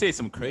extreme, dude. He'd say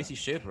some crazy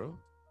shit, bro.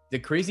 The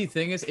crazy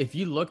thing is, if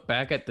you look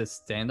back at the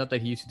stand-up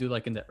that he used to do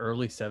like in the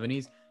early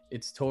 70s,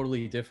 it's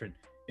totally different.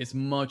 It's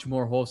much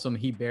more wholesome.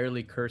 He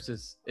barely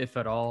curses, if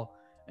at all.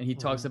 And he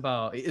talks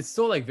about, it's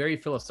still like very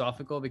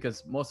philosophical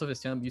because most of his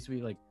stand-up used to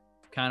be like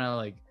kind of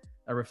like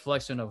a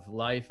reflection of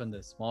life and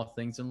the small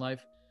things in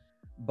life.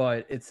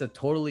 But it's a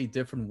totally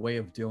different way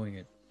of doing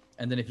it.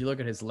 And then if you look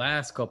at his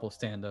last couple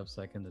stand-ups,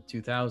 like in the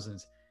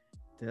 2000s,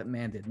 that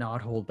man did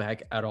not hold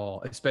back at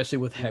all, especially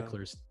with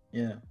hecklers.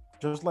 Yeah.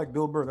 Just like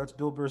Bill Burr, that's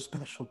Bill Burr's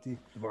specialty.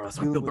 Bro, that's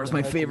Dealing Bill with Burr's the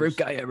my favorite hecklers.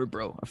 guy ever,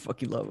 bro. I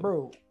fucking love him.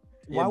 Bro,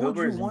 Yeah, why Bill would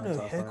Burr's you in want my to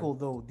top heckle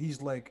though?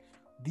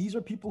 These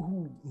are people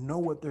who know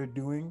what they're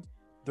doing.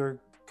 They're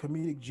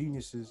comedic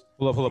geniuses.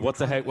 Hold up. You're What's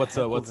a trying heck? to What's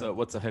a heckle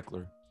what's them. a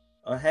heckler?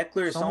 A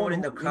heckler is someone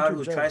in the crowd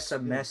who tries to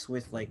interjects, yeah. mess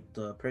with like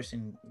the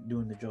person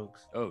doing the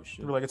jokes. Oh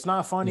shit. They're like, it's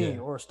not funny, Yeah.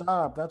 or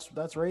stop, that's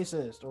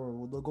racist,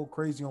 or they'll go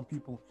crazy on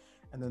people,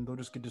 and then they'll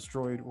just get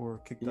destroyed or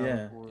kicked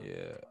Yeah. out. Or...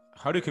 Yeah.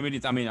 How do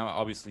comedians? I mean,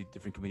 obviously,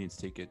 different comedians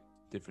take it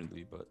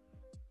differently, but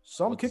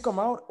Some kick them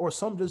out, or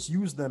some just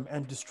use them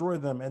and destroy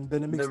them, and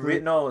then it makes The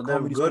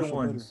comedy good special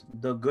ones,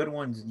 the good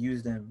ones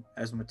use them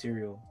as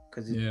material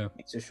because it Yeah.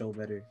 makes the show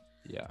better.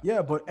 yeah.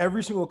 Yeah, but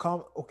every single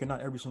okay,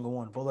 not every single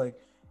one, but like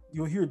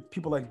you'll hear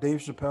people like Dave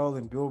Chappelle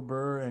and Bill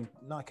Burr and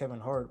not Kevin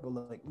Hart, but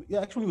like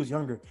actually when he was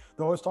younger,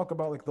 they always talk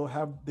about like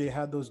they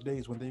had those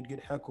days when they'd get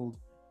heckled,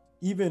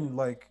 even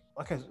like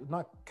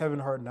not Kevin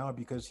Hart now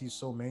because he's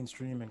so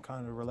mainstream and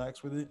kind of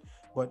relaxed with it,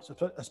 but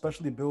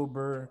especially Bill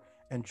Burr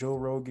and Joe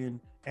Rogan,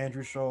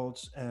 Andrew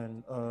Schultz,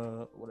 and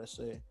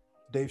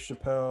Dave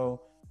Chappelle,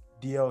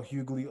 DL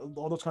Hughley,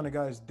 all those kind of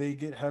guys, they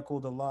get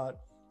heckled a lot.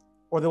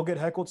 Or they'll get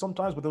heckled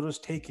sometimes, but they'll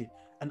just take it.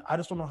 And I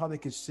just don't know how they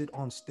could sit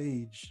on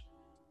stage.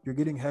 You're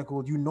getting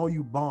heckled, you know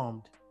you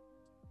bombed,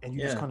 and you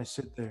just kind of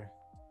sit there.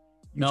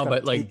 No,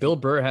 but like Bill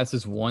Burr has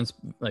this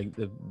like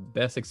the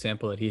best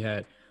example that he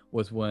had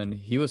was when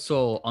he was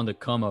so on the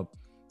come up,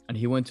 and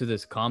he went to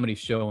this comedy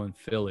show in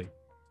Philly,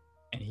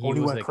 and he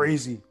went like,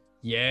 crazy.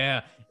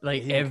 Yeah,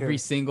 like He didn't every care.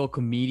 single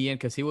comedian,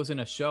 because he was in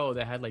a show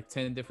that had like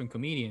 10 different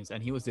comedians,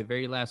 and he was the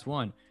very last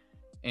one,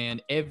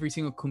 and every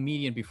single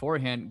comedian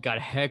beforehand got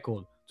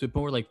heckled to the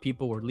point where like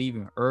people were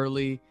leaving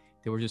early.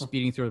 They were just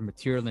speeding through the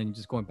material and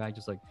just going back,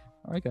 just like,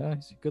 all right,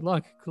 guys, good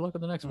luck on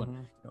the next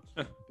one.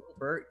 Bill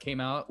Burr came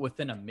out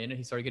within a minute.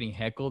 He started getting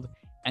heckled,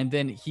 and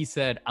then he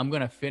said, "I'm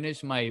gonna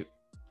finish my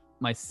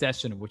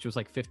session, which was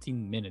like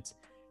 15 minutes,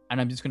 and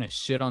I'm just gonna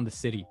shit on the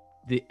city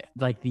the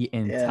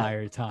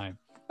entire time."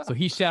 So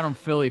he shat on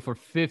Philly for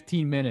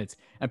 15 minutes,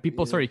 and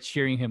people started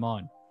cheering him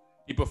on.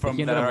 People from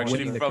He that ended up are actually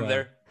winning the from crowd.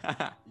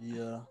 there.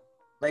 Yeah.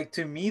 Like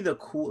to me, the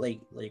cool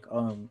like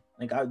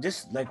I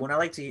just like when I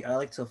like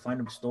to find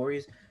them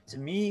stories. To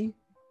me,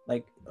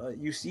 like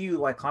you see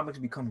why comics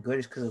become good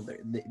is because of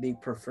they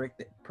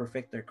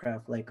perfect their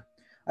craft. Like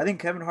I think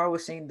Kevin Hart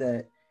was saying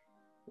that,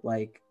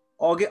 like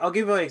I'll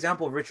give you an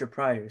example of Richard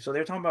Pryor. So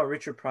they're talking about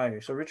Richard Pryor.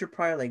 So Richard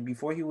Pryor, like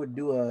before he would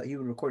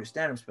record a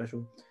stand-up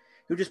special,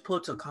 he would just pull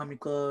up to a comedy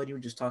club. He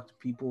would just talk to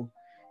people,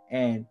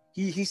 and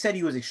he said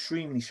he was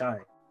extremely shy,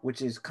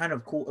 which is kind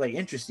of cool, like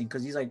interesting,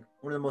 because he's like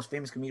one of the most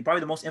famous comedians,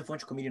 probably the most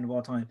influential comedian of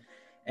all time.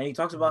 And he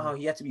talks about how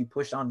he had to be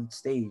pushed on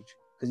stage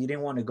because he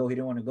didn't want to go.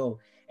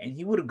 And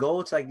he would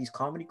go to like these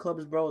comedy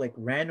clubs, bro, like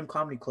random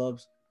comedy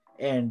clubs,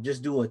 and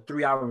just do a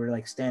 3-hour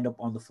like stand up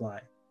on the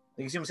fly.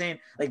 Like you see what I'm saying?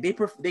 Like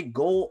they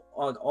go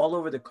all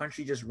over the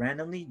country just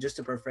randomly just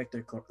to perfect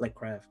their like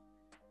craft.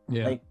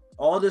 Yeah. Like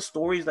all the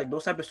stories, like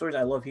those type of stories,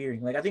 I love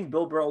hearing. Like I think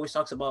Bill Burr always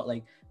talks about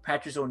like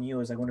Patrice O'Neal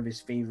is like one of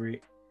his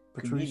favorite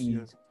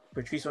comedians.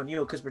 Patrice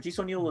O'Neal, because Patrice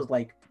O'Neal was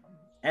like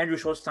Andrew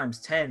Schultz times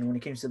 10 when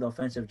it came to the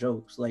offensive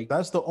jokes. Like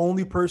That's the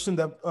only person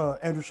that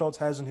Andrew Schultz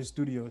has in his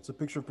studio. It's a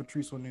picture of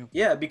Patrice O'Neal.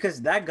 yeah,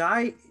 because that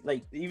guy,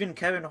 like even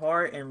Kevin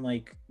Hart and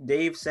like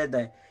Dave said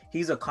that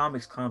he's a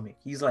comics comic.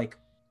 He's like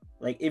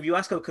if you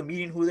ask a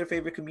comedian who their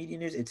favorite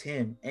comedian is, it's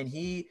him. And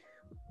he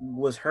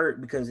was hurt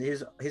because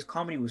his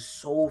comedy was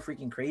so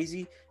freaking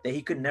crazy that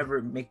he could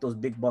never make those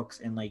big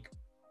bucks and like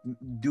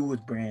do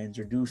with brands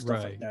or do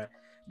stuff like that.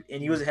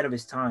 And he was ahead of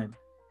his time.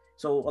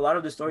 So a lot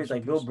of the stories,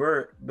 like Bill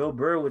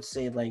Burr would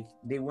say, like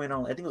they went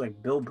on. I think it was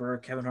like Bill Burr,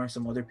 Kevin Hart,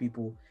 some other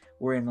people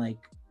were in like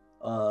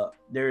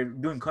they were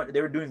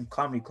doing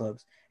comedy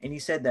clubs, and he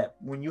said that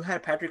when you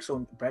had Patrick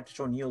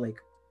O'Neal like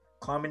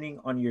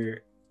commenting on your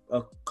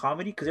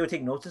comedy, because they would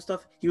take notes and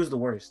stuff, he was the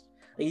worst.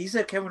 Like he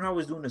said, Kevin Hart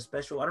was doing a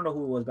special. I don't know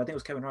who it was, but I think it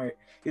was Kevin Hart.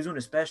 He was doing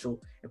a special,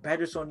 and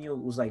Patrick O'Neal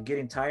was like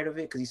getting tired of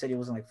it because he said it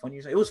wasn't like funny.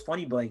 It was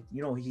funny, but like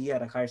he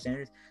had like higher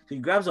standards. So he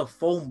grabs a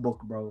phone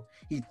book, bro.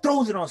 He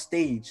throws it on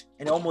stage,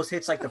 and it almost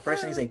hits like the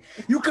person. He's like,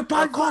 "You could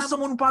probably call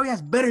someone who probably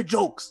has better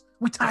jokes.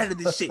 We tired of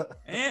this shit."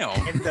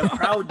 Damn. And the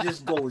crowd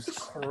just goes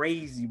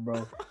crazy,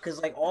 bro.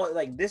 Because like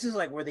this is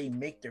like where they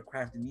make their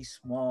craft in these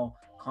small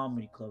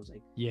comedy clubs.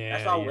 Like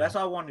that's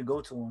why I wanted to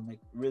go to one. Like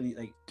really,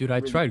 like Dude, I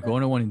really tried bad.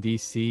 going to one in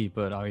DC,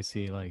 but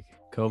obviously like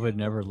COVID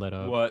never let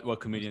up. What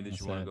comedian did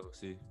you want to go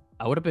see?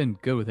 I would have been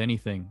good with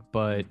anything,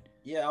 but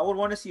Yeah, I would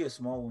want to see a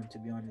small one, to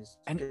be honest.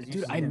 and 'cause you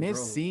dude, see I him miss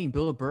grow. seeing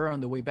Bill Burr on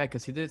the way back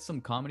because he did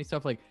some comedy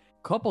stuff like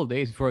a couple of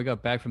days before I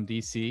got back from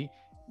DC,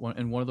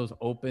 in one of those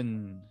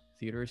open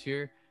theaters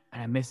here,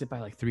 and I missed it by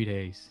like 3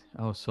 days.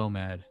 I was so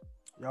mad.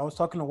 Yeah, I was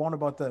talking to Juan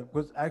about that.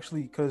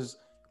 Because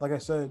like I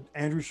said,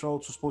 Andrew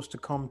Schultz was supposed to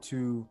come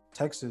to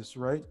Texas,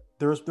 right?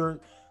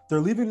 They're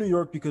leaving New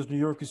York because New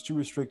York is too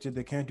restricted.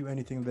 They can't do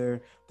anything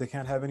there. They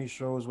can't have any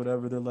shows,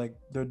 whatever.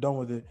 They're done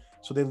with it.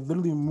 So they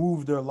literally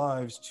moved their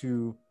lives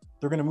to.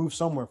 They're gonna move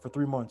somewhere for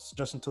 3 months,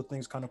 just until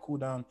things kind of cool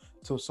down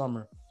till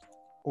summer,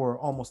 or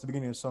almost the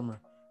beginning of summer.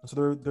 And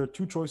so their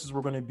two choices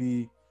were gonna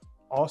be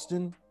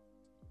Austin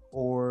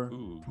or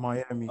Ooh.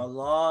 Miami. A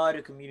lot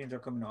of comedians are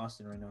coming to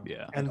Austin right now.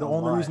 Yeah. And Like, the a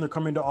only lot. reason they're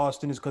coming to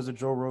Austin is because of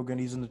Joe Rogan.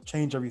 He's going to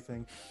change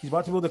everything. He's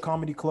about to build a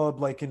comedy club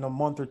like in a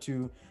month or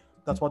two.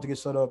 That's about to get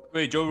set up.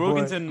 Wait, Joe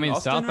Rogan's But- in I mean,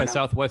 Austin South by right now?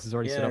 Southwest is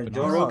already set Yeah, up in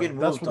Joe Austin. Rogan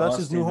That's- moved to that's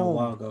his Austin new a home.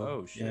 while ago.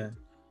 Oh, shit. Yeah.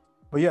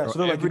 But yeah, Bro, so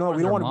they're like, we everyone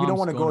don't and want their we don't mom's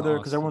want to going go to there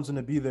because Austin. everyone's going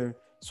to be there.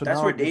 So That's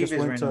now where they Dave just is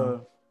went right to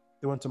now.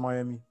 they went to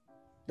Miami.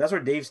 That's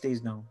where Dave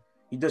stays now.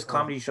 He does Oh.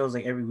 comedy shows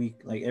like every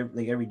week, like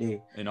every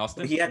day. In But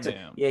Austin? he had to,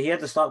 Damn. he had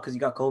to stop because he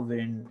got COVID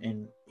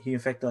and he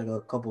infected like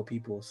a couple of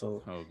people.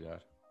 So Oh,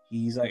 God.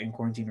 he's like in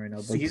quarantine right now.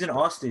 But Super he's in strict.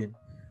 Austin.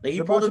 Like he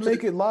They're pulled about up to to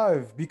make it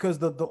live because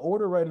the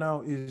order right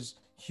now is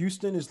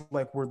Houston is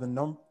like where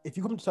the if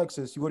you come to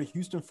Texas, you go to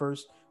Houston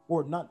first,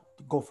 or not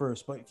go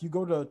first, but if you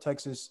go to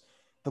Texas,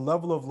 the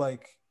level of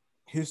like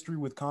history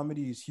with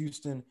comedy is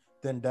Houston,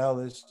 then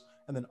Dallas,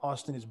 and then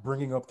Austin is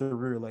bringing up the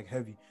rear like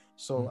heavy.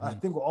 So I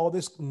think with all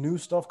this new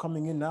stuff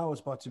coming in now, it's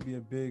about to be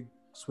a big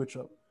switch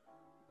up.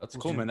 That's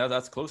We'll cool, see. man.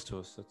 That's close to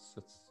us.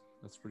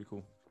 That's pretty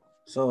cool.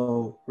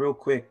 So real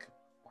quick,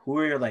 who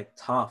are your like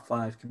top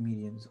 5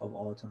 comedians of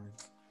all time?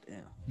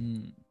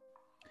 Damn.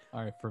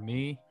 All right, for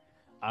me,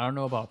 I don't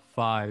know about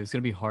 5. It's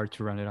gonna be hard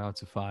to run it out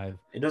to 5.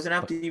 It doesn't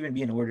have to even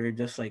be in order,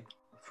 just like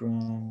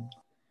from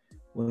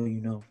what you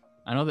know.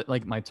 I know that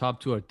like my top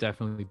 2 are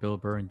definitely Bill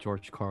Burr and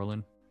George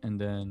Carlin, and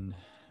then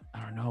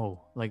I don't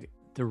know, like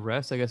the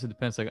rest. I guess it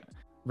depends. Like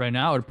right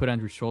now, I would put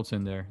Andrew Schultz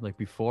in there. Like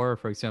before,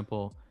 for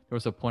example, there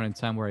was a point in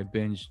time where I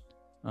binged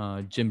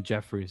Jim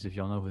Jeffries, if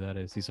y'all know who that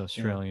is. He's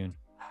Australian.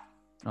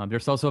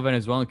 There's also a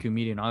Venezuelan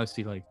comedian.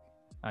 Obviously, like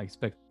I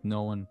expect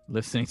no one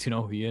listening to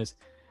know who he is,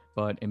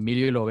 but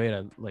Emilio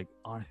Lovera, like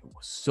on it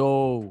was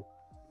so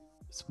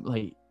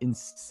like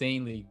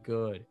insanely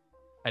good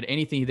at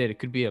anything he did. It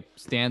could be a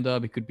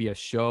stand-up, it could be a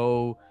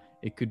show,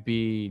 it could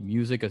be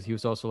music, because he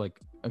was also like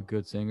a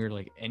good singer.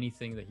 Like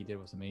anything that he did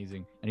was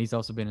amazing, and he's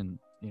also been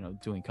in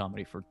doing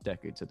comedy for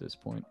decades at this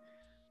point.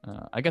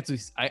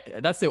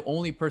 That's the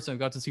only person I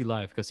got to see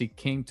live, because he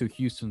came to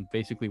Houston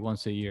basically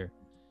once a year,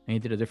 and he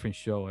did a different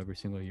show every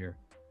single year.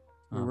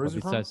 Where is But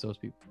he from? besides those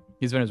people,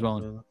 he's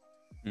Venezuelan.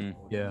 Mm.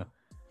 Yeah.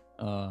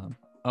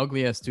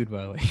 Ugly ass dude,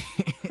 by the way.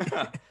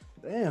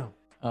 Damn.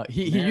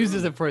 He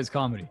uses it for his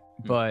comedy,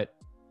 but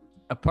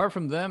apart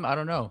from them, I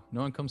don't know.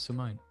 No one comes to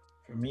mind.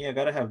 For me, I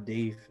gotta have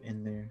Dave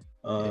in there.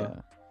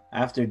 Yeah.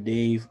 After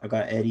Dave, I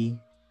got Eddie.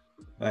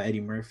 I got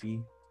Eddie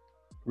Murphy.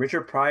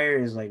 Richard Pryor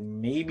is like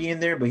maybe in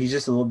there, but he's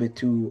just a little bit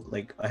too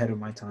like ahead of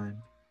my time.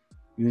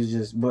 He was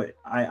just, but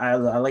I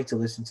like to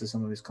listen to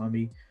some of his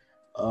comedy.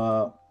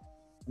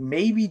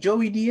 Maybe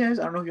Joey Diaz.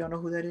 I don't know if y'all know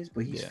who that is,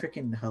 but he's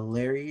freaking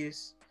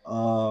hilarious.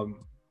 Trying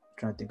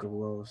to think of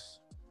who else.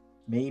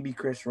 Maybe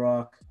Chris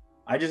Rock.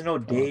 I just know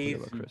Dave.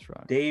 About Chris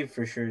Rock. Dave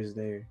for sure is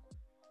there.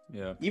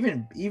 Yeah.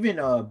 Even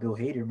Bill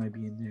Hader might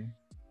be in there.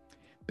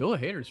 Bill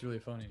Hader's really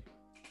funny.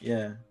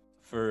 Yeah.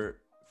 For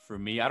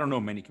me, I don't know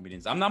many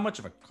comedians. I'm not much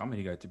of a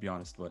comedy guy, to be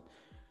honest, but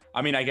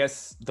I mean, I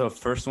guess the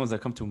first ones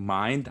that come to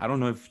mind, I don't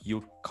know if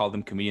you call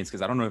them comedians,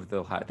 because I don't know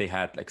if they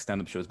had like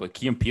stand-up shows, but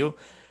Key and Peele,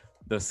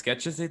 the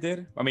sketches they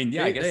did. I mean,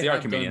 yeah, I guess they are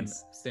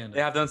comedians. They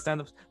have done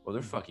stand-ups. Well,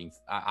 they're fucking.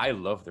 I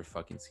love their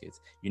fucking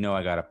skits. I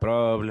got a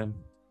problem.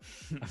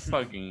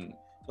 Fucking.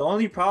 The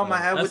only problem I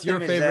have That's with your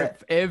them favorite is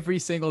that every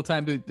single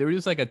time, dude. There was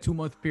just like a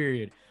 2-month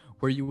period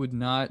where you would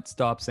not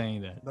stop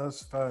saying that.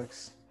 That's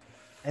facts.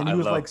 And I he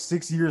was love- like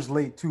 6 years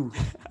late too.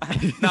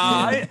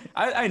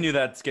 I knew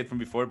that skit from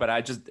before, but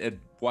I just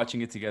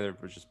watching it together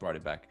just brought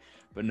it back.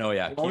 But no,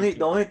 yeah.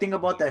 the only thing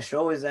about that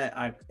show is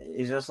that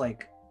it's just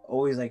like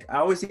always like I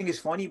always think it's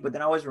funny, but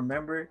then I always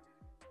remember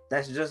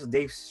that's just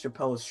Dave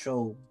Chappelle's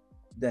show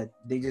that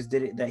they just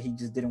did it that he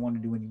just didn't want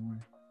to do anymore,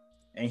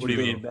 and What he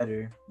do you did mean? it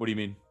better. What do you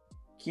mean?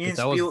 Key and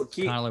That was Peele,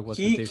 kinda like what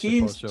the Dave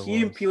Chappelle show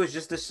Key and was. Peele is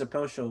just the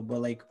Chappelle show,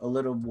 but like a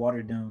little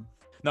watered down.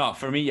 No,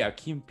 for me, yeah,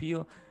 Key and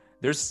Peele.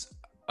 There's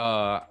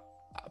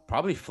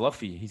probably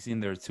Fluffy. He's in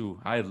there too.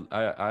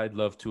 I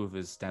love 2 of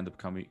his stand-up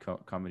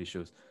comedy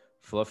shows.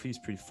 Fluffy's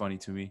pretty funny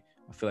to me.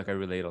 I feel like I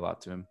relate a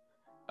lot to him.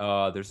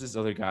 There's this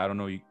other guy. I don't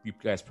know. You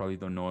guys probably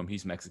don't know him.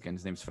 He's Mexican.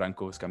 His name's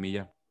Franco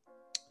Escamilla.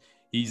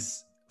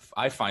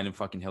 I find him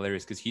fucking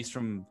hilarious because he's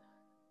from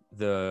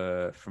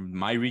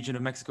my region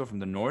of Mexico, from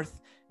the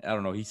north. I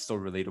don't know. He's so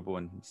relatable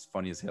and he's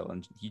funny as hell.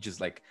 And he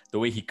just like the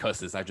way he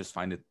cusses. I just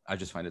find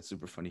it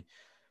super funny.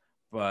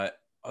 But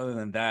other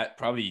than that,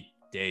 probably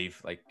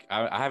Dave. Like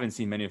I haven't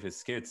seen many of his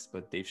skits,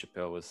 but Dave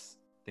Chappelle I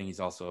think he's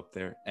also up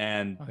there.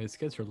 And His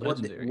skits are What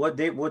legendary.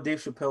 Dave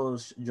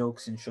Chappelle's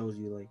jokes and shows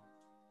you like?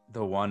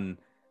 the one,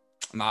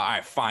 nah, all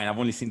right, fine. I've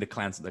only seen the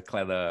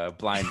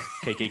blind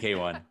KKK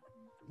one.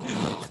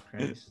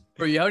 Christ.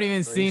 Bro, you haven't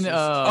even seen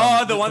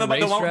Oh, the one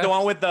race with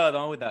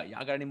draft?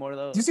 y'all got any more of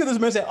those? Do you see this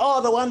man say,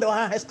 "Oh, the one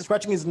that has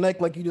scratching his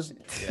neck like you just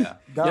Yeah.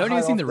 got You haven't high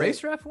even seen off the that."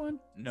 race one?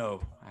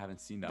 No, I haven't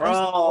seen that. Bro,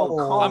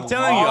 I'm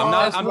telling you,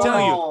 I'm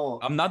telling you, bro.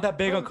 I'm not that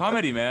big on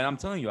comedy, man. I'm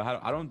telling you,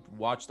 I don't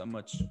watch that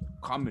much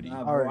comedy. Nah,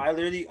 All bro, right. I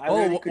literally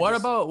could What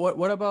just- about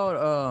what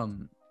about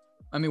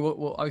I mean,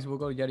 we'll obviously we'll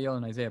go to Yadiel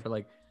and Isaiah, but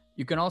like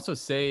you can also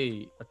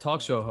say a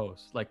talk show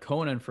host. Like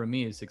Conan for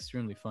me is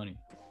extremely funny.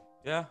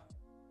 Yeah.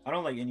 I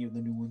don't like any of the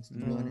new ones, to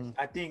be honest.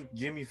 I think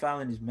Jimmy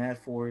Fallon is mad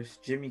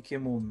forced. Jimmy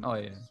Kimmel. Oh,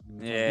 yeah.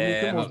 Jimmy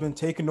Yeah. Kimmel's been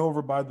taken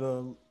over by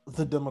the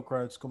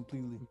Democrats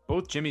completely.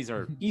 Both Jimmys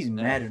are. He's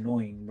mad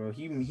annoying, bro.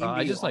 He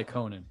I be, just like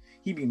Conan.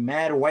 he be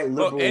mad white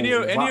Look, liberal. any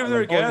of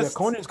their like, Oh yeah, guests.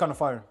 Conan's kind of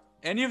fire.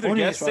 Any of their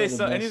Conan is guests say probably the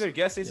something. Any of best. their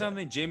guests say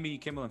something. Jimmy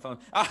Kimmel and Fallon.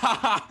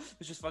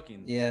 It's just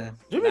fucking. yeah.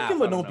 Jimmy Laugh,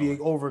 Kimmel I don't don't be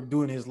know.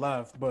 overdoing his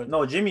laugh, but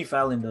No, Jimmy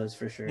Fallon does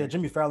for sure. yeah,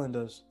 Jimmy Fallon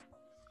does.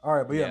 All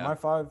right, but yeah, Yeah. my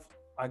 5,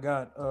 I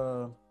got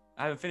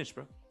I haven't finished,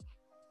 bro.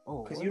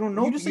 oh, Because you don't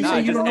know. You just you said say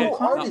you you don't don't know know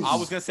artists. I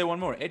was gonna say one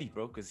more, Eddie,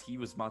 bro, because he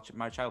was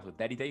my childhood.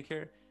 Daddy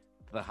Daycare,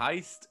 The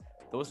Heist,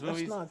 those That's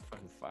movies, not-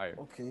 fucking fire.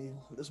 Okay,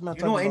 this man.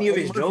 You know talking any about of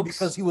Eddie his Murphy jokes?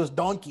 because he was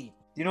donkey.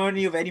 Do you know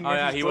any of Eddie Oh Murphy's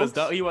yeah,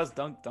 jokes? he was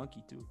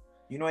donkey too.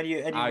 You know any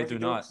Eddie I Murphy do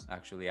not jokes?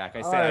 actually. Like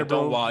I All said, I right,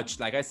 don't bro. watch.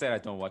 Like I said, I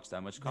don't watch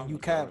that much And comedy. you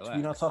bro, capped. We're not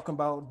relax. talking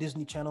about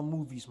Disney Channel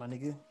movies, my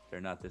nigga. They're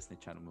not Disney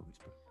Channel movies,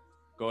 bro.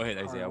 Go ahead,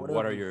 All right, Isaiah. What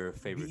whatever. are your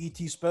favorite?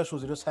 BET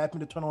specials. It just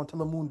happened to turn on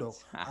Telemundo.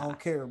 I don't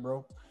care,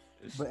 bro.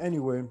 But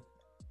anyway,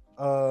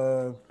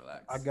 Relax.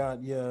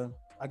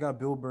 I got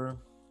Bill Burr.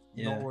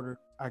 Yeah. No order.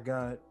 I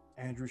got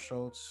Andrew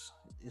Schultz.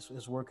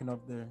 It's working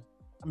up there.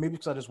 Maybe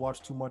because I just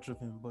watched too much of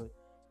him, but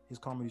his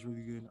comedy's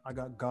really good. I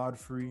got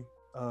Godfrey.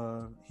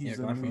 He's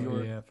Yeah, a Godfrey. New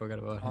York Yeah, I forgot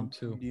about him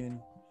too.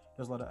 comedian.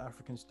 Does a lot of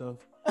African stuff.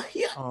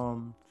 yeah.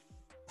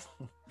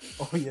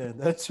 Oh yeah,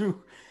 that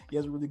too. He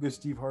has a really good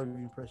Steve Harvey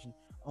impression.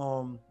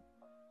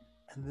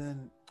 And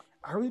then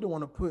I really don't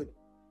want to put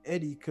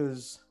Eddie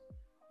because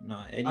No,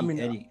 Eddie. I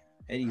mean,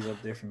 Eddie's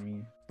up there for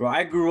me, bro.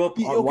 I grew up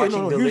okay, watching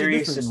here's the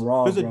Delirious difference. and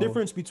Raw. There's a bro.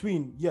 difference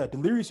between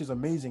Delirious is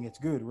amazing, it's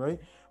good, right?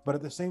 But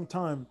at the same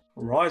time,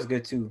 Raw is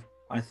good too.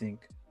 I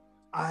think.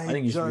 I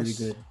think it's really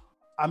good.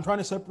 I'm trying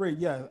to separate.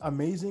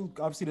 Amazing.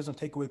 Obviously, doesn't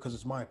take away because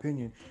it's my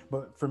opinion.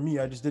 But for me,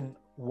 I just didn't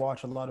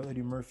watch a lot of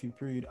Eddie Murphy.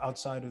 Period.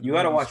 Outside of You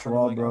gotta movies, watch kind of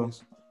Raw, like bro.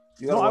 Alex.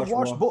 You No, gotta I've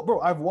watched Raw. both, bro.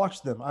 I've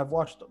watched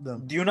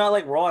them. Do you not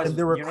like Raw? And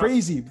they were you're not-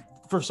 crazy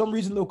for some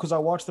reason though. Because I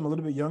watched them a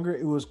little bit younger,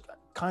 it was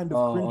kind of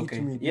Oh, cringy okay.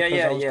 to me. Yeah,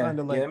 because I was yeah. Kind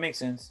of like Yeah, that makes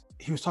sense.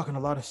 he was talking a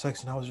lot of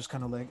sex, and I was just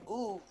kind of like,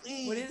 ooh,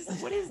 What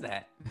is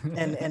that?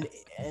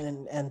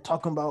 and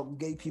talking about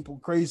gay people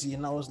crazy,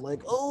 and I was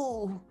like,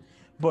 oh.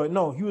 But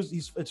no,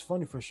 it's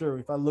funny for sure.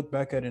 If I look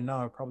back at it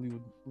now, I probably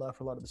would laugh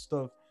at a lot of the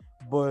stuff.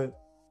 But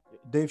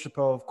Dave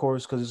Chappelle, of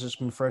course, because it's just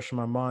been fresh in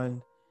my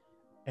mind.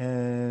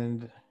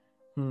 And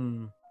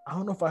I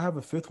don't know if I have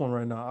a fifth one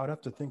right now. I'd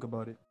have to think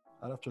about it.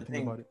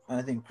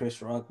 I think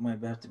Chris Rock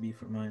might have to be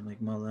for mine,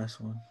 like my last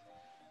one.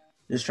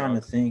 Just trying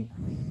to think.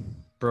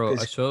 Bro, I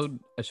 'Cause- showed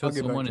get back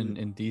someone to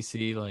in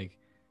DC like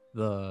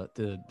the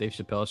Dave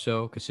Chappelle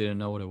show because she didn't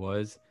know what it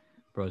was.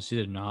 Bro, she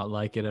did not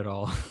like it at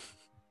all.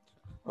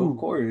 Of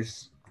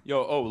course.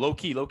 Yo, low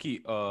key.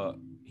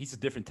 He's a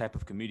different type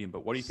of comedian.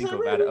 But what do you think of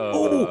Sorry. that?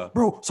 Oh,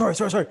 bro,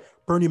 sorry.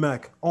 Bernie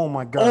Mac. Oh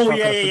my gosh. Oh how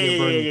yeah, could I yeah, forget yeah,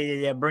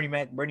 Bernie? yeah. Bernie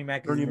Mac. Bernie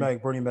Mac. Bernie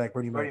Mac.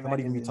 Bernie That might Mac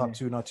even be is top in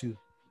 2, not 2.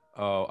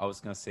 Oh, I was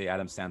gonna say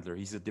Adam Sandler.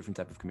 He's a different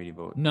type of comedian,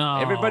 but No.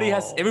 everybody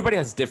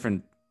has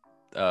different.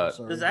 Sorry.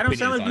 Does Adam opinions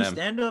Sandler on do him.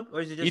 stand up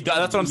or is it just?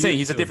 That's what I'm saying.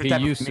 He's a different He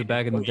type used of to comedian.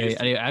 back in the Oh, he day, used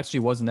and to. it actually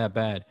wasn't that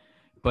bad.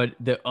 But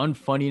the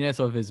unfunniness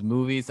of his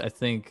movies, I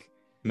think,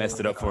 Messed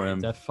it up for him.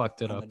 that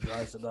fucked it Kinda up.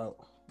 dries it out.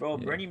 Bro,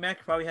 Yeah. Bernie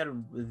Mac probably had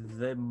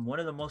one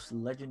of the most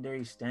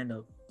legendary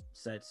stand-up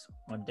sets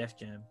on Def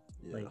Jam.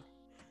 Yeah. Like,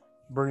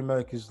 Bernie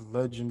Mac is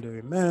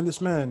legendary. Man,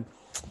 this man.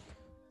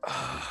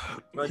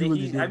 bro, he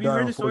really did have you die,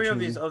 heard the story of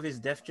unfortunately. his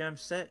Def Jam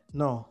set?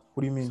 No,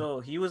 what do you mean?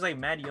 So he was like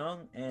mad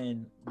young,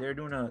 and they're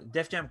doing a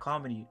Def Jam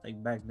comedy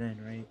like back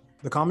then, right?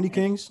 The Comedy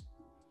Kings?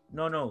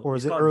 No, Or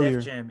it's is it called earlier?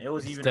 Def Jam. It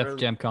was It's even Def early.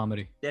 Jam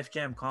comedy. Def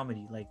Jam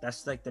comedy, like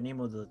that's like the name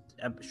of the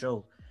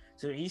show.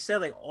 So he said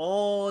like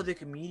all the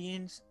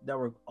comedians that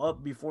were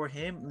up before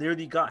him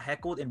literally got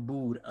heckled and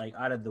booed like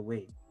out of the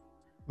way.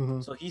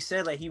 Mhm. So he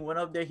said like he went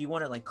up there, he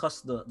wanted like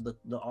cuss the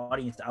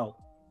audience out.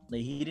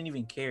 Like he didn't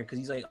even care because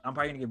he's like, I'm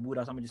probably gonna get booed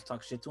out, so I'm gonna just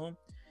talk shit to him.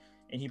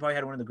 And he probably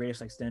had one of the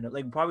greatest like stand up,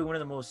 like probably one of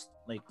the most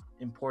like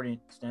important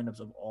stand ups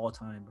of all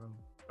time, bro.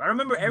 I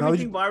remember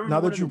everything, but I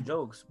remember one of the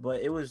jokes,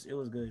 but it was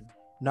good.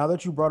 Now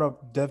that you brought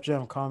up Def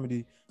Jam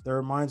comedy, that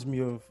reminds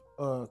me of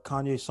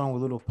Kanye's song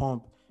with Lil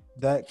Pump.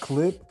 That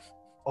clip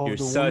of You're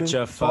the such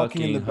woman a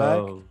talking in the fucking back.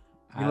 hoe.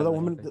 You know that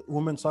woman, the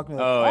woman talking.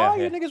 Like, Oh, oh, yeah,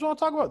 you yeah. niggas want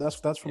to talk about?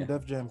 That's from Yeah.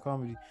 Def Jam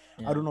comedy.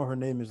 Yeah. I don't know what her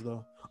name is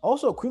though.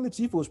 Also, Queen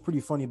Latifah was pretty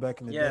funny back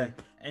in the Yeah, day.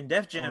 and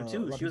Def Jam a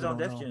too. lot She was of on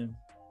people Def don't know. Jam.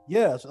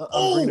 Yeah, so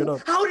I'm bringing it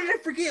up. How did I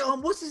forget?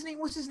 What's his name?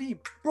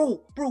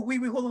 Bro, wait,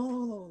 hold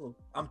on.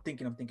 I'm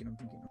thinking.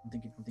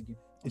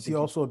 Is he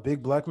also a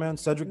big black man?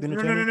 Cedric the No.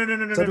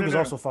 Entertainer? Cedric is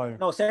also fire.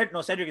 No,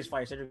 Cedric is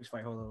fire.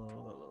 Hold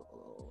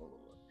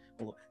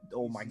on.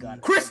 Oh my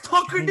god. Chris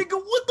Tucker, nigga,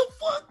 what the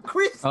fuck?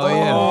 Chris Oh, Tucker.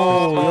 yeah.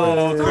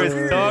 Oh, Chris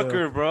yeah.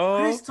 Tucker, bro.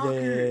 Chris Tucker.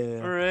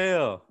 Yeah. For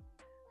real.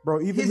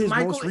 Bro, even his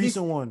most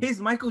recent one. His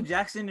Michael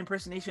Jackson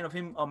impersonation of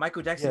him,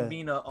 Michael Jackson Yeah.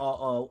 being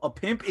a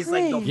pimp is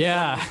like the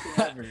Yeah. funniest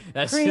thing ever.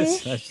 That's Chris.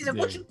 just. That's He's like,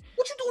 what you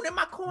doing in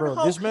my corner?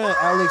 Bro, this man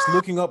Alex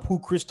looking up who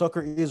Chris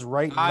Tucker is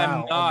right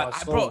I'm now.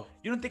 not. Bro,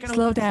 you don't think I know?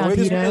 Slow The down, way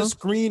this Tito. man's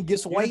screen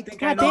gets You don't white.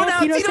 think I know? Goddamn,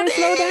 down, Tito Tito, said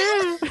slow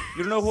down. down.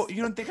 You don't know who?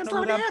 You don't think I know Slow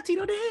who down, that?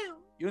 Tito, down.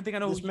 You don't think I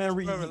know This who? man, you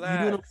doing a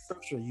Relax.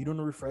 refresher. You doing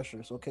a refresher.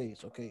 It's okay.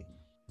 It's okay.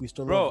 We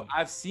still love Bro, you.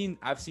 I've seen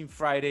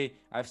Friday.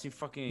 I've seen We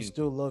fucking.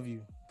 still love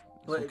you.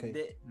 It's But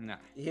okay. Nah.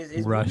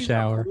 his Rush movies are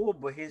Hour. cool,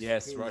 but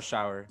Yes, Rush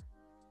Hour.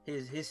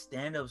 his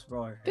stand-ups,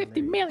 bro. are $50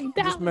 hilarious. million.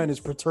 This man is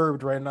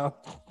perturbed right now.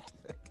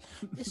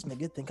 This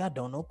nigga think I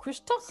don't know Chris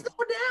Tucker.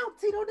 Slow down,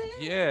 Tito, down.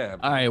 Yeah.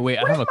 All right, wait.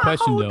 I Where's have a my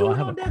question hoe though. I doing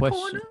have on a that question.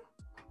 corner?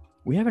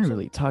 We haven't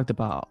really talked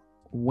about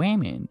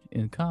women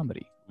in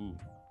comedy. Ooh.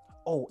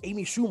 Oh,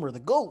 Amy Schumer, the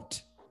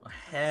GOAT.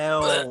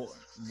 Hell,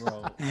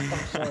 bro.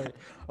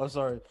 I'm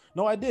sorry.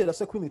 No, I did. I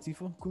said Queen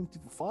Latifah. Queen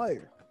Latifah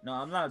fire. No,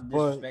 I'm not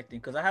But- disrespecting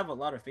because I have a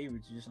lot of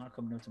favorites. It's just not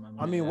coming up to my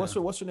mind. I mean, Yeah.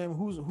 what's her name?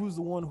 Who's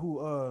the one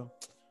who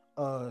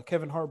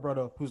Kevin Hart brought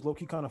up? Who's low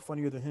key kind of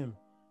funnier than him?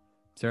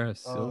 Sarah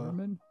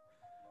Silverman.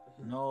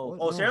 no. What?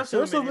 Oh, No. Sarah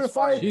Sarah Silverman Silverman is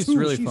fire fire. She's too.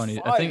 really She's funny.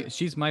 I fire. think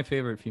she's my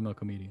favorite female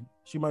comedian.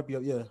 She might be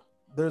up. Yeah.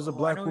 There's a Oh, I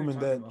black know what you're woman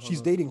talking that about. she's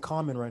Hold on. dating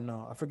Common right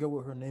now. I forget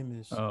what her name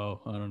is.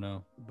 Oh, I don't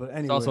know. But It's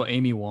anyway, also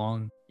Amy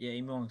Wong. Yeah,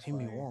 Amy Wong's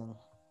Amy fire. Wong.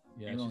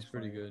 Yeah, Amy she's Wong's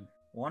pretty fire. good.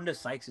 Wanda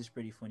Sykes is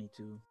pretty funny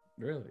too.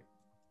 Really?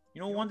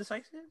 You know who Wanda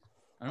Sykes is?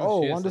 I don't know Oh,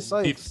 if she is Wanda a-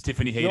 Sykes.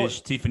 Tiffany You know-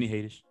 Haddish. Tiffany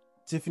Haddish.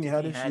 Tiffany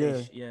Tiffany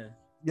Haddish. Yeah. Yeah.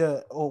 Yeah.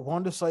 Oh,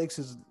 Wanda Sykes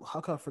is. How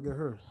can I forget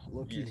her?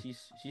 Low key. Yeah,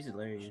 she's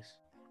hilarious.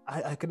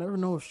 I could never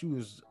know if she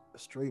was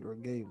straight or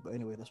gay, but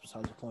anyway, that's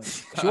besides the point.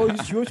 She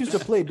always used to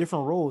play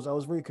different roles. I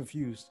was very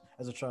confused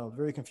as a child,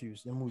 very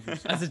confused in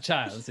movies. As a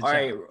child. As a All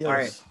right, child. Yes. all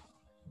right,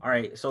 all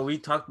right. So we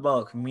talked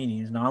about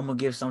comedians. Now I'm gonna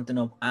give something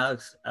up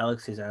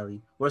Alex's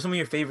alley. What are some of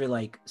your favorite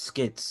like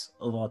skits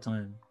of all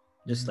time?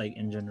 Just like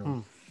in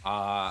general.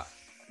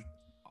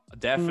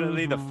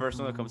 Definitely the first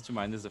one that comes to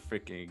mind is the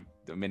freaking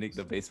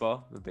the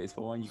baseball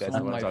one. You guys know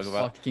Oh what my I'm talking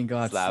about? fucking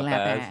god. Slap Slap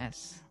ass.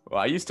 ass. Well,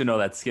 I used to know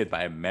that skit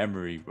by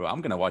memory, bro.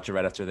 I'm gonna watch it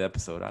right after the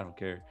episode. I don't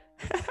care.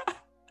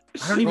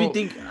 I don't even Bro,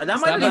 think that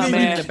Slap might Ass be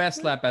man. the best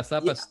slap ass.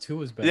 Slap ass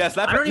 2 is better. Yeah,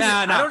 slap I don't ass.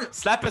 Nah, even- I nah. don't-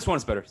 Slap ass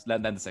one's better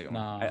than the second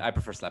one. Nah. I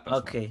prefer slap ass.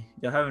 Okay,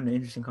 you're having an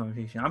interesting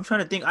conversation. I'm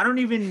trying to think. I don't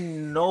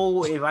even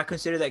know if I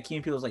consider that Key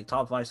and Peele's like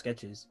top 5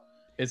 sketches.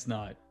 It's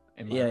not.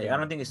 in my Yeah, I opinion.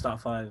 don't think it's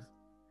top 5.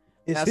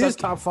 It's That's his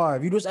okay. top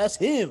 5. You just ask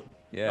him.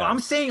 Yeah. No, I'm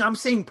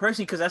saying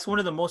personally because that's one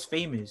of the most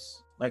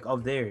famous like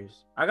of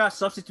theirs. I got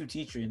Substitute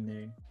Teacher in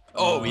there.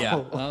 Oh yeah.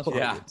 That was pretty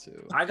Yeah. good,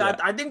 too.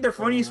 I think the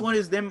funniest one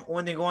is them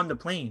when they go on the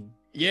plane.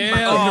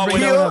 Yeah. Oh, you when,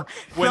 bring they're, up-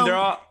 when they're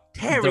all,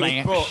 Terry,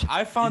 Blank. bro,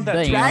 I found that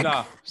Blank. nah,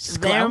 them,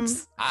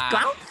 Scrounce.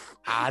 that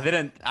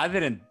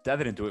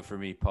didn't do it for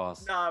me.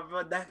 Pause. Nah,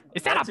 bro, that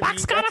Is that a to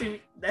box me, that cutter? to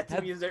me, that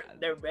to me is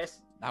their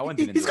best. That one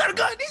didn't. He's do got it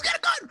a for me. gun. He's got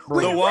a gun. Bro,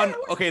 The Wait, one, wait,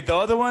 wait. okay, the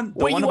other one,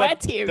 the Where one you about at,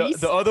 Terry's?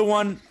 the other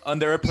one on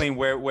the airplane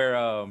where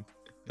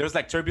there's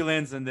like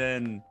turbulence and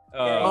then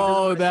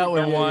Oh, that the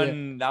one. yeah,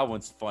 one that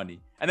one's funny,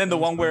 and then the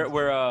That one one's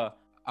where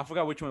I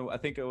forgot which one. I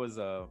think it was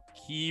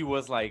he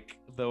was like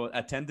the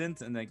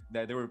attendant, and like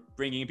that they were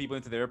bringing people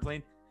into the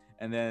airplane,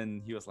 and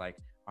then he was like,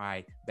 "All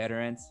right,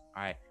 veterans,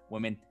 all right,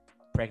 women,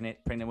 pregnant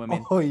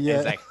women." Oh, And yeah.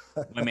 it's like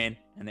women,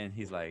 and then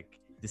he's like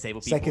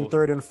disabled people. Second,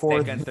 third, and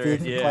fourth, second, fifth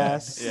third, yeah,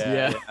 class.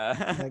 Yeah.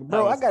 Like, That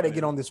bro, I was gotta funny.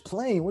 get on this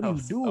plane. What are you That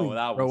was- doing? Oh,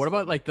 that Bro, was what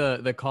about like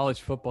the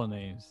college football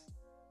names?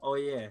 Oh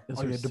yeah. Those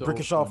Oh are yeah, so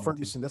DeBrickashaw funny.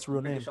 Ferguson. That's a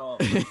real name.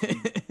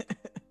 Brickishaw.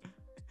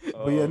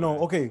 But yeah, Oh, no,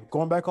 man. okay.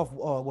 Going back off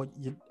what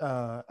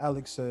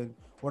Alex said,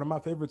 one of my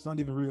favorites, not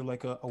even really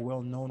like a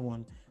well-known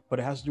one, but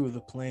it has to do with the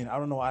plane. I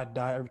don't know. I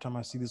die every time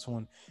I see this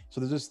one. So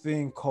there's this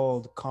thing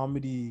called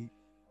Comedy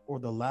or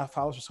the Laugh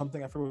House or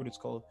something. I forget what it's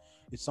called.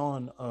 It's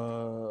on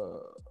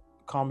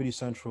Comedy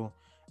Central,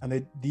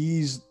 and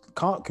these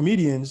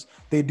comedians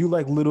they do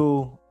like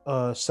little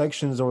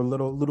sections or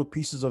little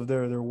pieces of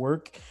their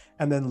work,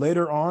 and then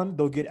later on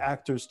they'll get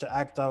actors to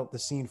act out the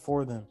scene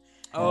for them.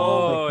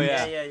 Oh like,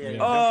 yeah. Yeah. Oh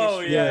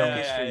Drunk History, yeah, Drunk yeah,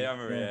 History. yeah, I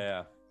remember,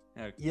 yeah.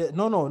 Yeah,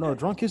 no.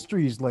 Drunk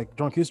History is like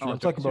Drunk History. Oh, I'm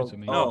talking Drunk about.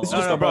 History, Oh, This is no,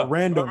 just no, about bro,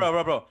 random.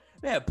 bro.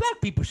 Man,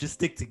 black people should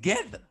stick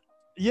together.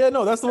 Yeah,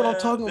 no, that's the one I'm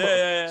talking about.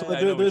 Yeah, So I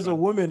like, know there's which a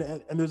one. woman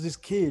and there's this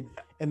kid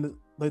and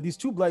like these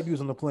two black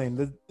dudes on the plane.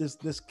 There's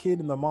this kid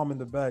and the mom in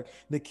the back.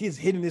 The kid's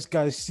hitting this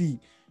guy's seat.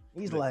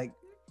 He's like,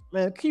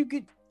 "Man, can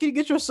you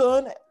get your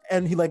son?"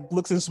 And he like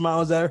looks and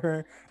smiles at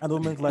her, and the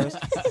woman's like,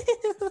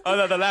 Oh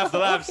no, the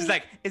laugh. She's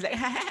like, it's like,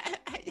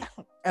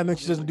 and then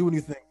she doesn't do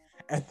anything.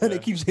 And then Yeah.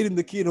 it keeps hitting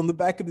the kid on the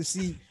back of the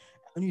seat,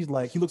 and he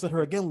looks at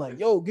her again like,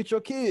 "Yo, get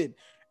your kid."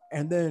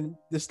 And then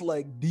this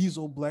like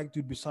diesel black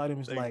dude beside him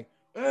is like,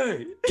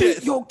 hey,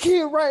 "Get your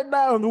kid right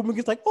now." And the woman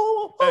gets like,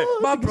 "Oh, hey, oh."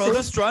 my He says,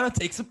 brother's trying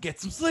to get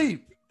some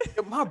sleep.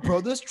 my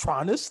brother's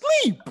trying to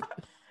sleep."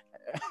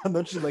 And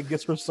then she like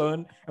gets her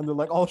son, and they're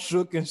like all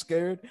shook and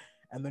scared.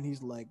 And then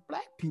he's like,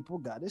 "Black people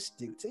gotta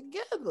stick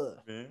together."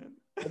 Man,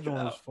 That joint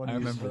was funny. I as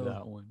remember hell.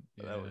 that one.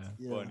 Yeah. That was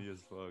Yeah. funny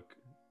as fuck.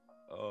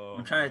 Oh,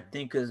 I'm trying to man.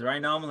 think because right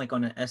now I'm like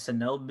on an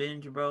SNL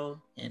binge, bro.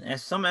 And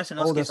some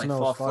SNL Old skits like SNL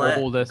fall is fire. flat.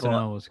 Old but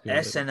SNL was good.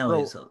 SNL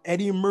Bro, is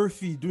Eddie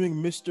Murphy doing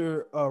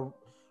Mr.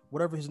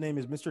 Whatever his name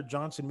is, Mr.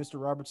 Johnson,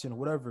 Mr. Robertson,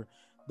 whatever.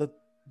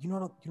 You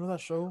know that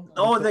show?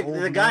 oh With the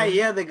old guy, man?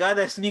 yeah, the guy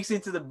that sneaks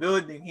into the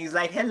building. He's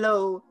like,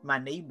 "Hello, my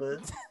neighbor."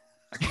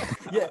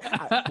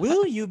 Yeah.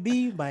 Will you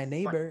be my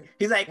neighbor?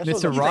 He's like, That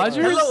show's Mr. he's like,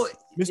 Rogers? "Hello."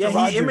 Mr. Yeah,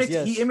 Rogers,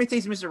 yes. he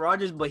imitates Mr.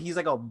 Rogers, but he's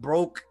like a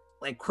broke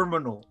like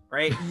criminal,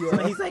 right? Yeah.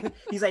 So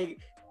he's like,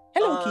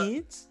 Hello, uh,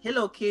 kids.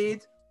 "Hello,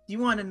 kids. Do you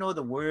want to know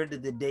the word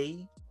of the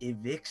day?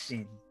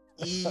 Eviction.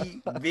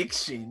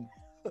 Eviction."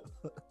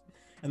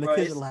 And the Bro,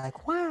 kids are it's-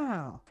 like,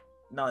 wow.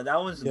 No, that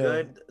one's Yeah,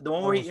 good. The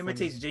one that where he was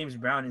imitates funny. James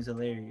Brown is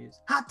hilarious.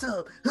 Hot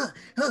tub,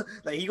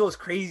 like he goes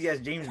crazy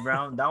as James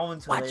Brown. That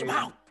one's Watch hilarious.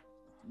 him out.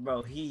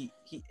 Bro. He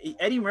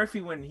Eddie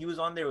Murphy when he was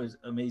on there was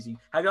amazing.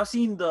 Have y'all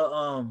seen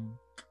the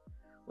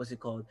what's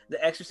it called?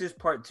 The Exorcist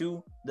Part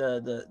 2,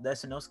 the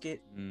SNL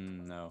skit.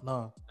 No. No.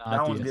 Not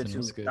That the one's good SNL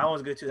too. skit. That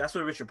one's good too. That's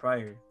with Richard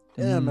Pryor.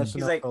 Damn, Mm. SNL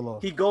He's like fell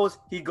off. he goes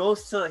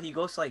to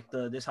like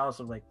this house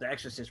of like the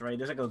Exorcist, right?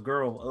 There's like a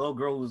little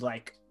girl who's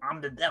like, I'm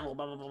the devil,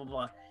 blah blah blah blah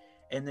blah.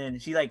 And then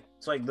she like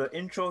so like the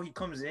intro, he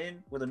comes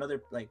in with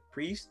another like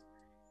priest,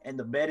 and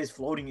the bed is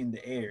floating in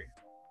the air,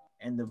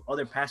 and the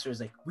other pastor is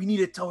like, we need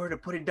to tell her to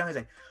put it down. He's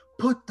like,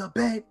 put the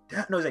bed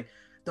down. No, he's like,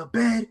 the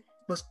bed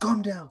must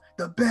come down.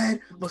 The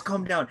bed must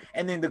come down.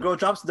 And then the girl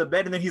drops to the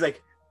bed, and then he's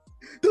like,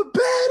 the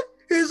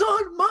bed is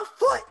on my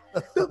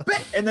foot. The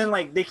bed. And then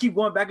like they keep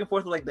going back and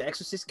forth with like the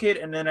Exorcist kid,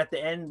 and then at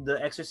the end,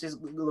 the Exorcist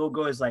little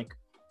girl is like,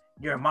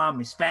 your mom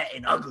is fat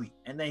and ugly.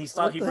 And then he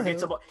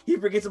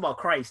forgets about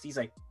Christ. He's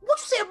like, what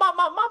you say about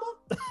my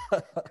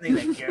mama? And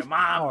he's like, your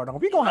mom Oh, no,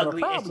 we gonna have a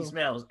ugly and she problem.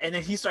 smells. And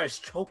then he starts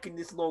choking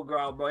this little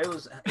girl, bro.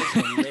 It's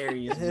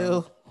hilarious. Bro.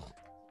 Hell.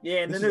 Yeah,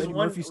 and This then is there's Eddie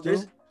one. Murphy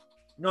still?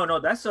 No,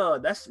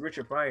 that's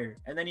Richard Pryor.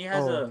 And then he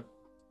has Oh.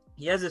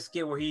 a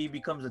skit where he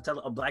becomes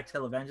a black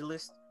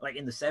televangelist, like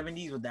in the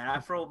 70s with the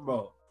afro,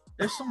 bro.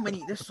 There's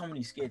so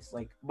many skits,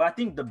 like, but I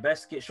think the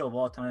best skit show of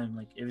all time,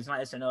 like if it's not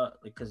SNL,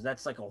 like because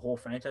that's like a whole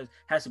franchise,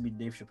 has to be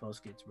Dave Chappelle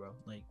skits, bro.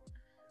 Like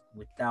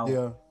without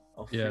Yeah.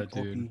 a Yeah, freaking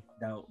dude.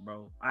 doubt,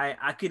 bro.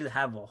 I could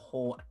have a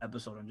whole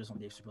episode on just on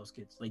Dave Chappelle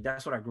skits. Like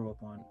that's what I grew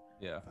up on.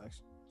 Yeah.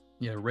 Facts.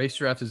 Yeah, Race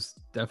Draft is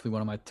definitely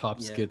one of my top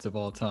Yeah. skits of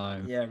all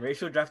time. Yeah,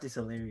 racial draft is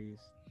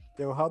hilarious.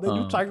 Yo, how they do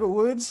Um, Tiger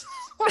Woods?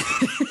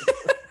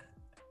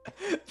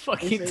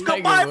 Fucking It's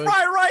Tiger Woods.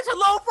 rice,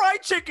 hello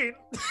fried chicken.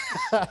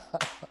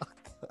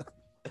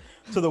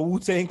 To the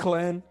Wu-Tang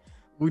Clan.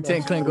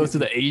 Wu-Tang Clan goes to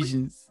the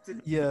Asians.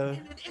 Yeah.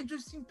 And an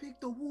interesting pick,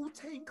 the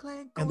Wu-Tang Clan.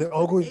 And goes they're to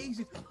all the going-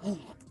 Asian.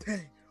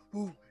 Wu-Tang,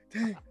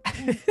 Wu-Tang,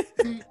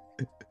 Wu-Tang.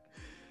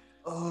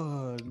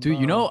 Oh, Dude,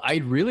 you nah. know, I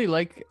really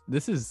like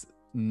this is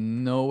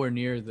nowhere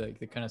near the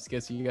kind of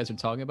skits you guys are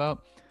talking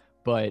about,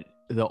 but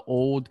the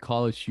old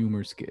College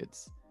Humor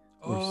skits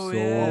were so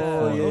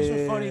funny. Those yeah.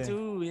 are funny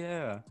too.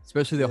 Yeah.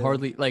 Especially the Yeah.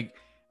 hardly like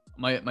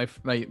my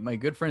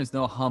good friends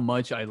know how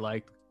much I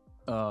like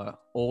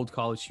old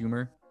College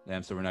Humor.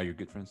 Damn. So we're now you're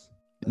good friends.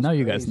 That's now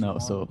you guys crazy, know, man.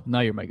 so now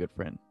you're my good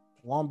friend.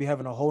 Juan be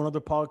having a whole other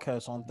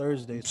podcast on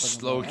Thursdays.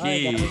 talking Low about,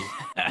 "Alright, key.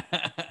 guys."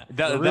 The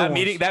that real that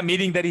ones.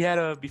 meeting that he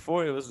had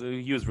before, it was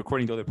he was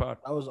recording the other pod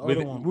That was the with,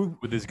 other one. We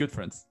with his good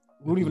friends.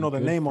 don't even know the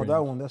Good name of that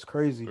friends. one. That's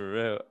crazy. For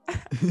real.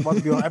 About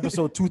to be on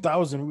episode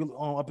 2000. We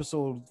on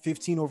episode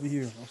 15 over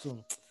here.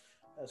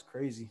 That's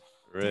crazy.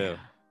 For real.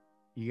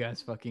 You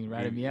guys fucking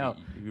ratted me You- out.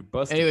 You're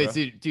busted. Anyways,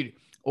 bro. dude,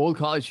 old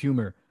College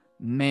Humor,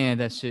 man,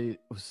 that shit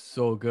was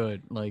so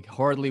good. Like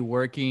hardly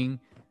working,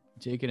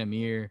 Jake and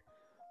Amir.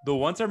 The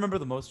ones I remember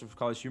the most of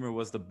College Humor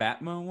was the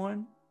Batman one.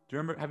 Do you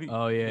remember? Have you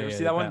Oh yeah, ever yeah, see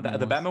the that one? The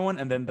ones. Batman one,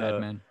 and then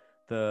Batman.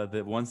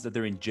 the ones that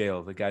they're in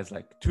jail. The guys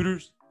like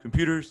tutors,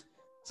 computers,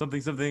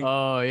 something.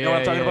 Oh yeah, You know what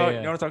I'm talking yeah, about? yeah.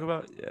 You know what I'm talking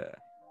about? Yeah.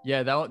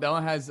 Yeah, that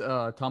one has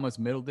Thomas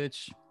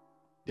Middleditch.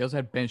 They also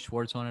had Ben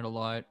Schwartz on it a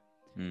lot.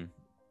 Hmm.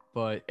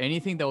 But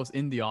anything that was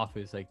in the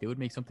office, like they would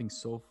make something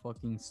so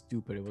fucking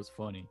stupid, it was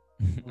funny.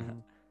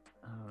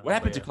 What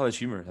happened to Yeah. College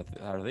Humor?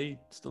 Are they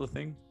still a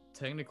thing?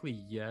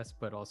 Technically, yes,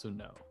 but also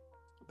no.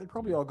 They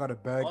probably all got a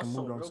bag and Also,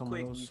 moved on real somewhere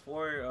quick, else.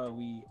 before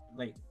we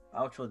like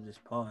outro this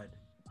pod,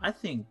 I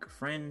think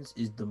Friends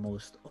is the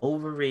most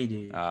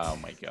overrated Oh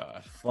my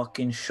gosh.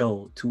 fucking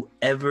show to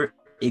ever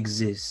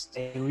exist.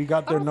 And we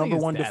got I their don't think number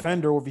it's one that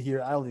defender over here,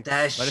 Alex.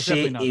 That But it's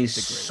definitely shit not is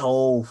the greatest.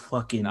 so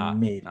fucking Nah,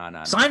 mid. nah.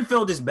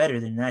 Seinfeld is better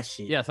than that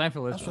shit. Yeah,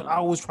 Seinfeld is. That's what funny. I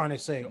was trying to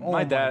say. Oh My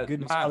my, dad-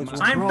 goodness, my- Alex.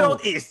 my- Seinfeld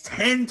bro, is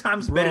 10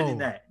 times better than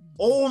Bro. that.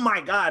 Oh my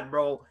god,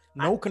 bro.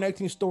 no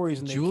connecting stories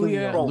and they Julia-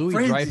 kill you. Bro, Louis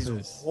Friends is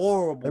Dreyfus.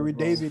 horrible. Larry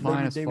bro. David, fine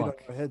Larry as David on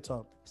fuck. your head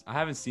top. I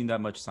haven't seen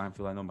that much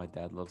Seinfeld. I know my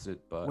dad loves it,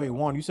 but Wait,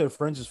 Juan, you said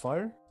Friends is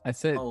fire? I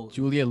said Oh.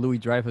 Julia Louis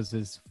Dreyfus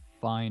is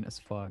fine as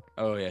fuck.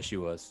 oh yeah, she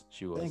was.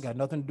 They ain't got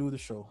nothing to do with the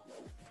show.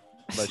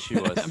 But she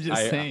was. I'm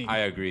just saying. I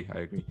agree.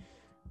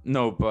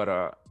 No,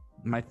 but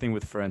My thing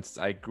with Friends,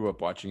 I grew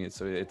up watching it,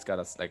 so it's got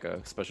like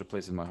a special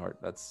place in my heart.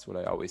 That's what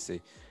I always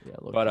say. Yeah,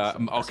 look, But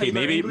that's- how okay, you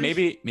learn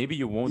English? maybe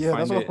you won't Yeah, find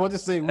that's what I'm it. about to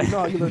say. We know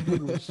how you learn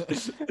English.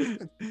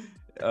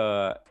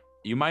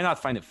 You might not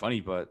find it funny,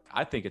 but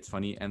I think it's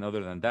funny. And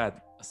other than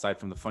that, aside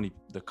from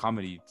the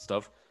comedy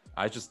stuff,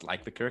 I just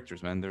like the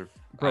characters, man. They're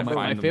Bro, I my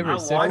find them- favorite I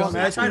watched sitcom it.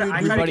 I is tried to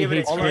Everybody give it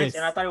Hates a chance, Chris.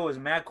 and I thought it was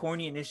mad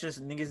corny, and it's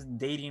just niggas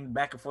dating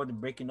back and forth and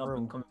breaking up Bro.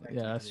 and coming back.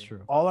 Yeah, that's together.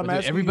 true. All I'm But dude,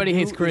 asking you Everybody to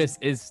Hates do Chris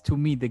is to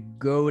me the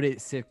goated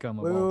sitcom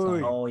of Wait, all wait, time.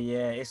 wait. Oh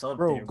yeah, it's up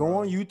Bro, there, go bro.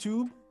 on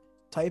YouTube,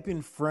 type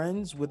in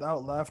Friends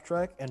without laugh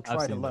track, and I've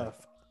try to seen that.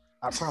 laugh.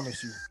 I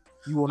promise you,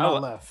 you will I'll,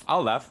 not laugh.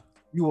 I'll laugh.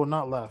 You will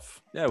not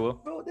laugh. Yeah, well.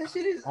 Bro, that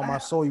shit is. On my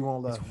soul, you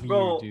won't laugh. It's weird,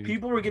 Bro, dude.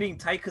 people were getting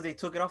tight because they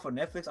took it off of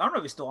Netflix. I don't know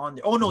if it's still on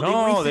there. Oh no,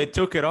 No, they they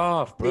took it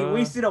off, bro. They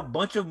wasted a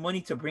bunch of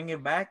money to bring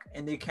it back,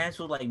 and they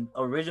canceled like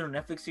original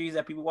Netflix series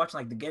that people watch,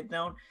 like The Get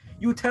Down.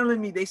 You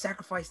telling me they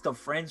sacrificed the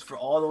Friends for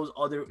all those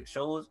other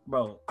shows,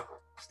 bro?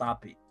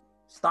 Stop it,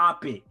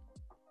 stop it.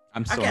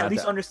 I'm I so can at mad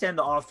least that- understand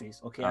The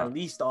Office, okay? At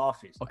least The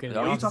Office. Okay, The the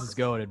Office Office is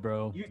goated,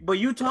 bro. But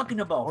you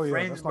talking about Oh yeah,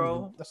 Friends, that's not bro?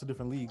 even, that's a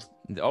different league.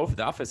 The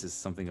Office is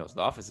something else.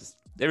 The Office is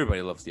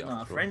everybody loves The Office.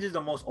 Nah, bro. Friends is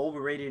the most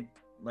overrated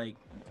like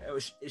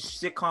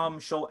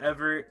sitcom show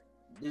ever.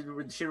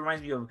 Shit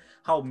reminds me of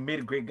how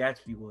mid Great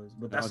Gatsby was,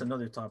 but that's No.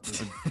 another topic.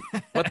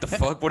 What the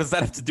fuck? What does that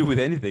have to do with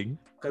anything?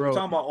 Because we're Bro.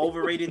 talking about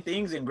overrated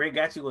things, and Great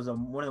Gatsby was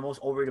one of the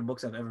most overrated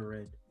books I've ever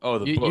read. Oh,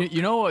 the You, book. you,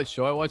 you know what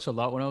show I watched a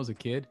lot when I was a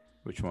kid?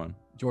 Which one?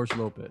 George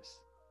Lopez.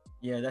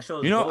 Yeah, that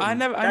show. You know, I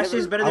never- That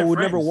shit's better I than would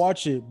never Friends.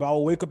 watch it, but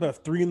I'll wake up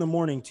at 3 a.m,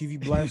 TV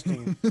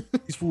blasting.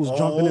 These fools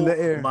jumping in the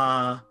air.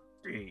 My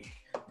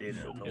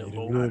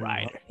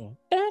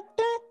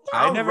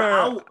I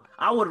never.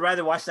 I would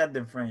rather watch that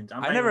than Friends.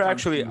 I never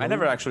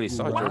actually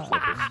saw George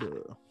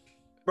Lopez.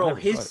 Bro, never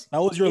his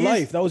That was your his-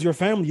 life. That was your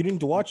family. You didn't need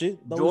to watch it.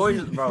 That was George,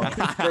 you. bro,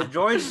 the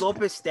George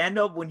Lopez stand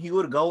up when he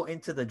would go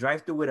into the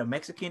drive-thru with a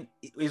Mexican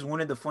is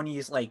one of the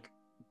funniest like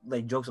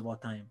jokes of all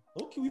time.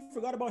 Okay, we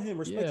forgot about him.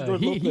 Respect to Yeah, George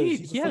he Lopez. he,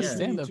 He's he a has funny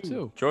stand dude, up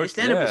too. George, His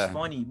stand-up yeah. is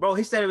funny, bro.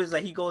 His stand-up is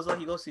like he goes,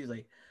 he's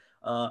like,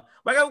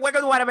 we're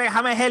gonna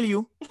how may I help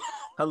you?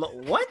 Hello,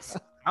 what?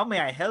 How may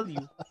I help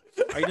you?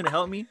 Are you gonna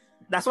help me?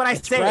 That's what I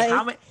say.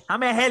 right. How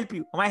may I help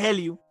you? How may I help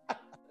you?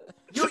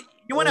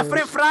 You want a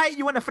French fry?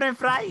 You want a French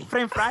fry?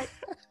 French fry?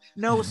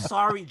 No,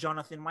 sorry,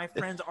 Jonathan. My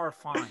friends are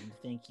fine.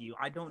 Thank you.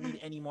 I don't need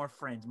any more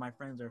friends. My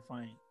friends are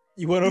fine.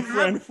 You want a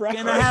friend, friend?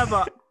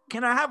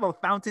 Can I have a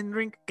fountain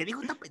drink? ¿Qué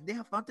dijo esta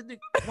pendeja? Fountain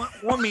drink?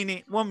 One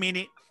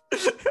minute.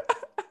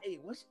 Hey,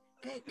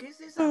 ¿qué es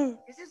esa?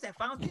 ¿Qué es esa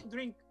fountain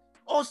drink?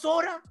 Oh,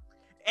 soda?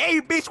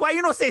 Hey, bitch, why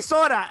you don't say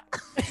soda?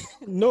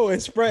 No,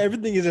 it's Sprite.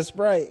 Everything is a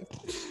Sprite.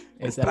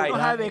 It's We that don't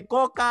have a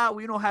Coca.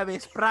 We don't have a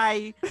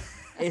Sprite.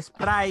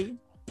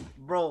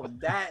 Bro,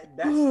 that's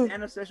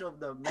an special of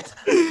the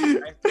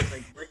Mexican like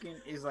freaking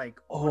is like.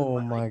 Oh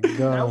my like,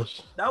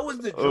 gosh. That was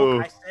the joke Oh.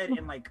 I said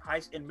in like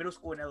in middle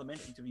school and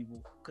elementary to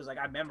people because like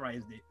I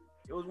memorized it.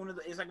 It was one of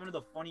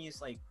the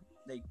funniest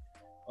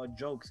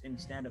jokes in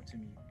stand up to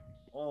me.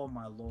 Oh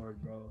my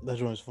lord, bro. That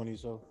joint is funny.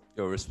 So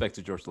Yo, respect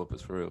to George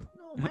Lopez for real.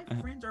 No,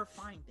 my friends are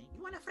fine. Thank you.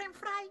 You want a French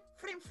fry?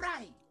 French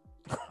fry.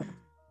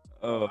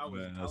 Oh I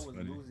man, was that's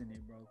funny. losing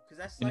it, bro. Because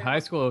that's in like, high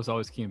school. It was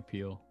always Key and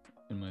Peele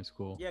in my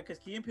school. Yeah, because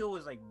Key and Peele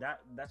was like that.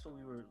 That's what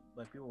we were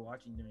like. People were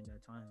watching during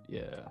that time.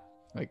 Yeah,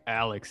 like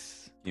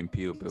Alex In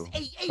Peel, Bill.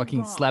 Hey,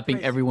 fucking bro, slapping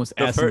Chris. everyone's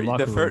The, ass in the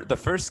locker room. the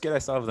first skit I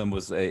saw of them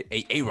was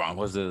Aaron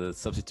was the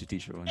substitute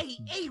teacher one.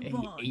 Hey,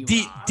 Ron.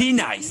 D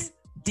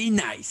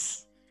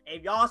nice.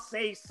 If y'all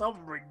say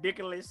something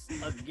ridiculous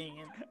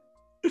again,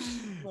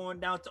 going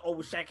down to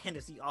old Shaq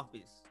Hennessy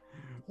office.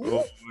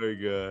 Oh my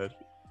god.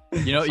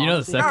 You know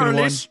the second one.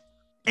 Childish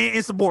and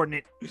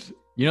insubordinate.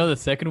 You know the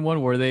second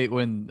one where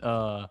when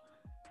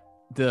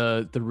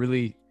the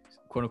really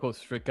quote unquote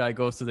strict guy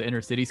goes to the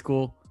inner city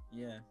school.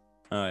 Yeah,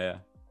 Oh yeah.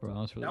 Bro, that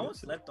was really that good one too.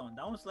 slept on.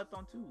 That one slept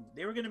on too.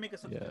 They were gonna make a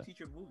substitute Yeah.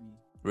 teacher movie.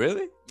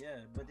 Really? Yeah,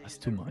 but they That's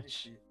just too never much.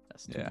 finished it.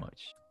 That's too Yeah.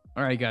 much.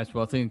 All right, guys.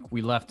 Well, I think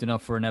we left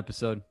enough for an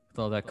episode with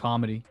all that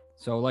comedy.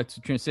 So I'd like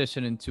to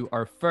transition into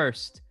our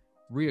first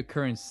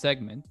reoccurring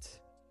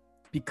segment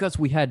because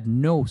we had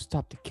no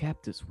Stop the Cap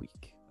this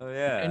week. Oh We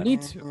yeah. didn't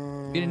need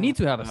to. We didn't need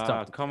to have a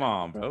Stop the Cap. Come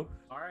on, bro.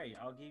 All right,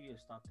 I'll give you a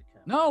stop the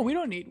cap. No, we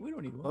don't need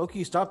one.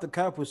 Loki, Stop the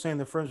Cap was saying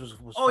the Friends was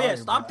Oh yeah, fire,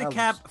 stop bro. the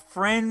Alex. cap.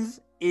 Friends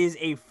is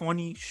a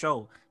funny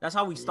show. That's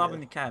how we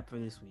stopping the cap for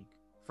this week.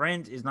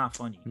 Friends is not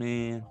funny.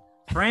 Man.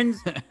 Friends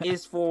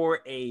is for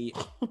a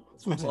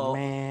This man said, Well,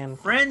 man.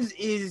 Friends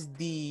is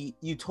the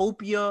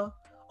utopia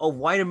of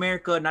white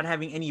America not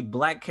having any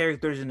black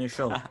characters in the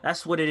show.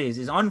 That's what it is.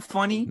 It's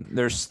unfunny.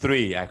 There's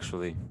 3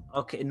 actually.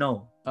 Okay,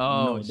 no.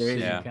 Oh, No, there shit,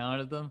 isn't. you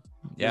counted them.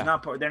 Yeah.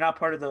 They're not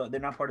part of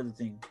the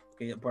thing.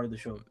 Okay, part of the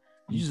show.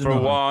 You just For know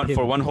how to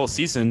one pivot. whole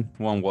season,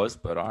 one was,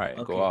 but all right,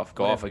 Okay, go off,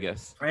 I whatever.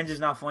 guess. Friends is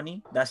not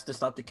funny. That's the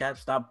stop the cap.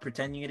 Stop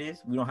pretending it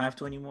is. We don't have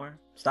to anymore.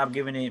 Stop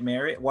giving it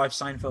merit. Watch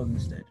Seinfeld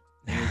instead.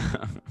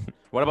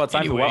 What about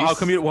Seinfeld? Anyways. How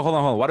come you? Well, hold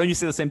on. Why don't you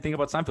say the same thing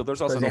about Seinfeld?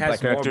 There's also Because no black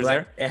characters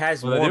there. It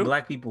has Oh, they more do?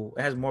 black people.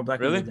 It has more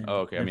black Really? people. Than, Oh,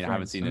 okay. I mean, I haven't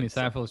Friends. seen I mean, it.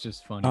 Seinfeld's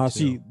just funny. too.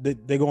 See,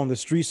 they go on the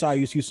street side.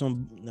 You see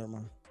some. Never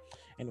mind.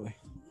 Anyway,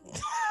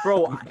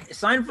 Bro,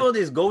 Seinfeld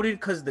is goated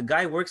because the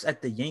guy works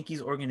at the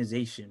Yankees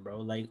organization, bro.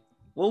 Like,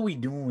 what we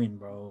doing,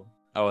 bro?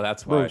 Oh,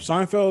 that's bro, why.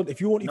 Seinfeld.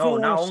 If you want, No,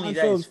 to not watch only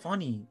that, Seinfeld, it's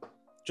funny.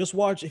 just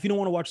watch. If you don't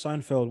want to watch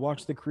Seinfeld,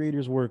 watch the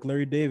creators' work.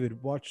 Larry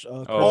David. Watch.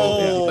 Oh,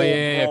 Oh,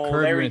 yeah, bro, Curb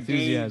Your Larry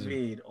Enthusiasm.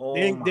 David. Oh,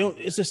 they my don't.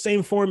 It's the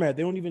same format.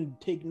 They don't even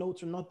take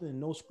notes or nothing.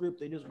 No script.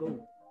 They just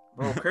go.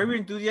 Bro, Curb Your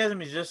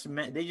Enthusiasm is just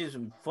they just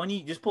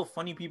funny. Just put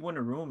funny people in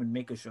a room and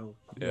make a show.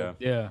 Yeah.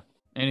 Yeah.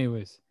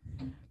 Anyways,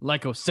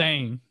 like I was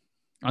saying,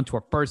 onto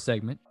our first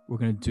segment, we're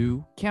gonna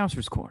do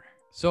Counselor's Corner.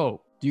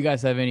 So, do you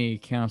guys have any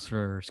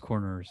Counselor's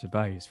Corners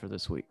advice for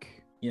this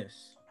week?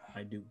 Yes,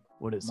 I do.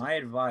 What is My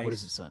it? advice. What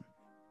is it, son?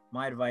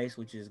 My advice,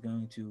 which is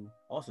going to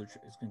also it's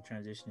going to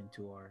transition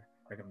into our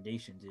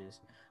recommendations,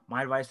 is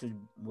my advice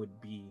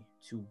would be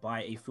to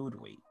buy a food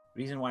weight.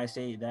 Reason why I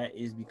say that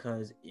is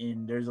because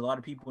there's a lot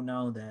of people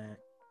now that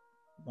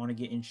want to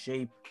get in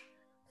shape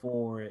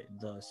for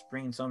the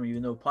spring and summer,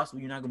 even though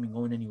possibly you're not going to be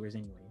going anywhere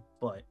anyway.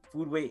 But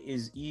food weight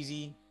is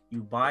easy.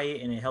 You buy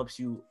it and it helps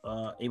you.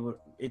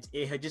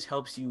 It just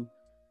helps you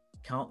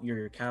count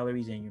your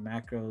calories and your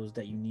macros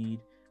that you need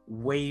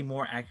way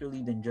more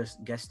accurately than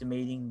just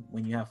guesstimating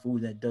when you have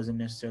food that doesn't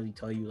necessarily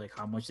tell you like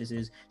how much this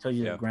is. It tells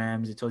you the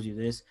grams, it tells you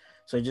this,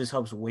 so it just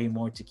helps way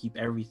more to keep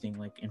everything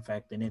like in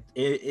fact, and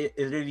it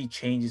literally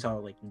changes how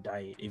like you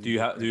diet. Do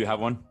you have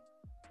one?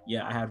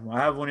 Yeah, I had one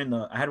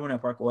I had one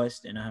at Park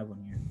West and I have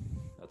one here.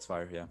 That's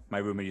fire. Yeah, my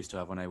roommate used to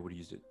have one. I would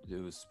use it.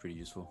 It was pretty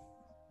useful.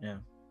 Yeah.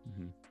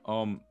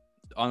 On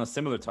a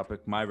similar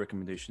topic, my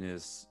recommendation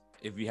is,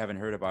 if you haven't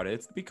heard about it,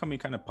 it's becoming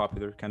kind of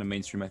popular, kind of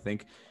mainstream, I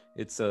think.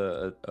 It's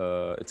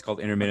called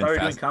intermittent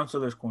fasting.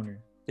 Counselor's Corner.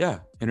 Yeah,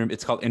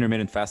 it's called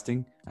intermittent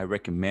fasting. I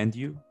recommend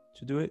you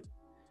to do it.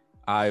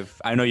 I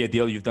know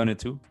Yadil, you've done it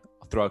too.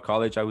 Throughout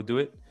college, I would do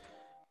it.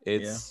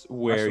 It's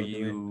where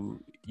you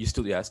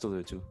still I still do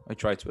it too. I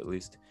try to at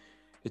least.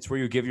 It's where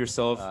you give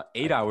yourself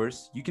 8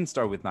 hours. You can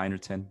start with 9 or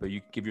 10, but you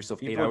give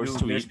yourself 8 hours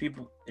to eat.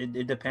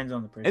 It depends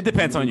on the person. It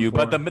depends on you,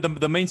 but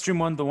the mainstream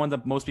one, the one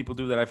that most people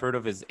do that I've heard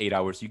of, is 8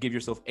 hours. You give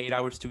yourself 8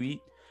 hours to eat,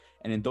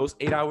 and in those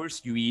 8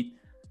 hours,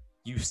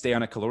 you stay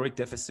on a caloric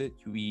deficit.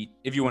 You eat,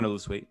 if you want to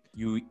lose weight,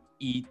 you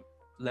eat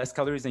less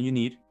calories than you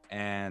need,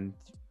 and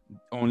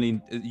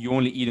you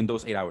only eat in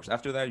those 8 hours.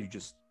 After that, you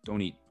just don't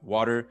eat.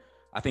 Water.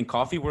 I think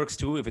coffee works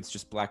too if it's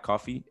just black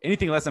coffee.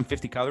 Anything less than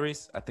 50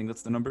 calories, I think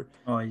that's the number.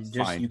 Oh,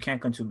 you can't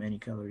consume any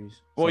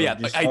calories. Well, So yeah,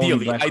 just ideally,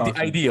 only black coffee.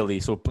 ideally,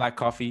 so black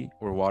coffee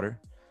or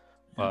water.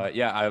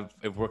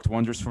 It worked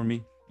wonders for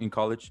me in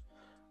college.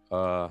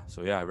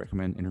 So yeah, I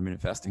recommend intermittent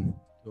fasting.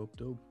 Dope.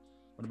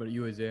 What about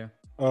you, Isaiah?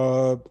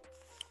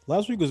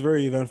 Last week was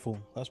very eventful.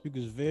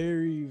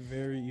 Very,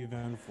 very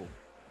eventful.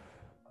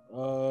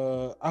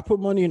 I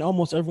put money in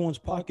almost everyone's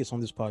pockets on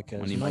this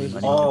podcast. Money.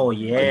 Oh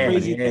yeah,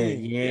 Crazy yeah,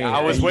 thing. yeah.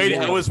 I was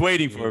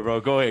waiting for it,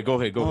 bro. Go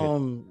ahead.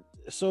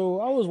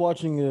 So I was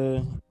watching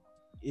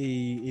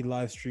a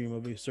live stream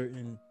of a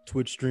certain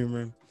Twitch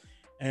streamer,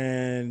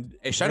 and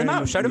Hey, shout him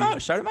out,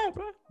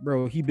 bro.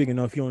 bro. He big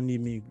enough. He don't need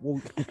me.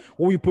 What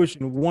we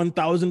pushing?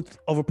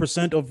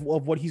 1,000% of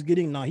what he's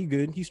getting? Nah, he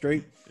good. He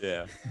straight.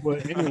 Yeah.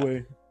 But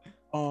anyway,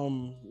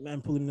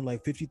 man, pulling in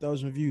like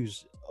 50,000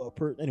 views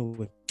per.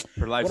 Anyway,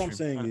 Per live what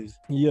stream. I'm saying is,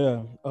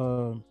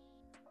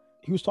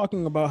 he was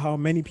talking about how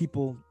many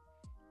people,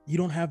 you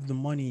don't have the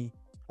money,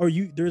 or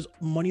there's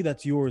money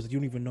that's yours that you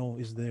don't even know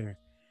is there.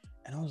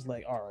 And I was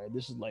like, all right,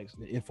 this is like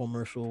the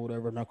infomercial or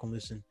whatever. I'm not gonna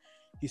listen.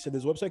 He said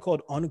there's a website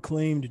called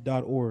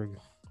unclaimed.org.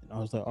 And I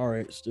was like, all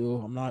right,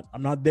 still, I'm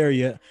not there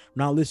yet. I'm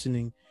not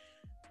listening.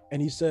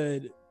 And he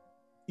said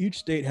each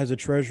state has a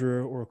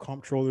treasurer or a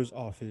comptroller's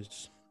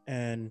office.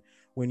 And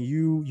when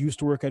you used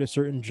to work at a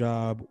certain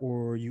job,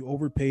 or you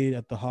overpaid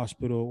at the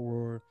hospital,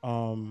 or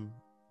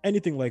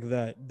anything like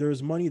that,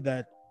 there's money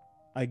that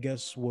I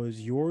guess was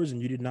yours and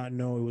you did not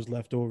know it was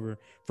left over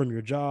from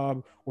your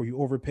job, or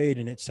you overpaid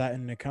and it sat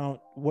in an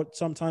account. What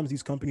sometimes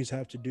these companies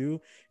have to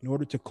do in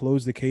order to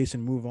close the case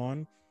and move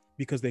on,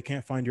 because they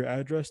can't find your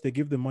address, they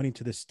give the money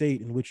to the state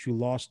in which you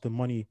lost the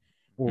money,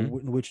 or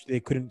in which they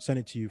couldn't send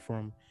it to you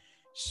from.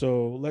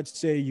 So let's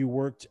say you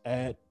worked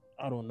at,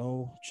 I don't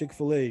know,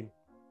 Chick-fil-A,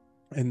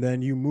 and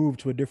then you move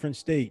to a different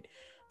state.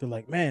 They're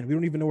like, man, we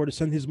don't even know where to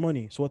send his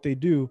money. So what they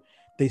do,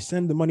 they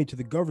send the money to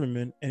the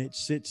government and it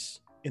sits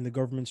in the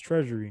government's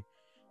treasury.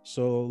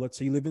 So let's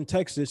say you live in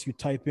Texas, you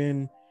type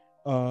in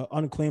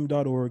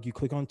unclaimed.org, you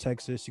click on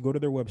Texas, you go to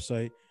their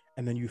website,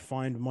 and then you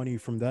find money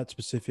from that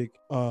specific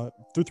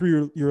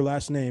through your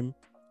last name,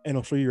 and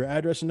it'll show you your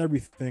address and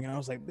everything. And I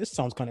was like, this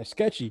sounds kind of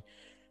sketchy.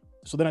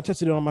 So then I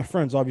tested it on my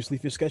friends. Obviously,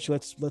 if it's sketchy,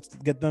 let's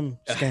get them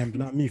scammed,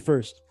 not me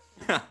first.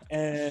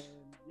 And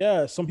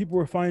yeah, some people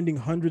were finding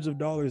hundreds of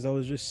dollars that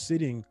was just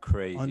sitting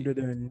Crazy. under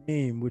their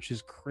name, which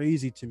is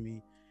crazy to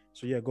me.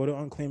 So yeah, go to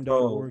Bro,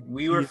 unclaimed.org.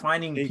 we were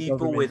finding state people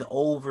government. with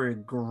over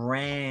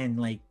grand,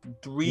 like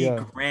 3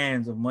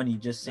 grand of money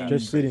just sitting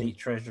Just in the sitting. state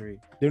treasury.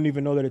 They don't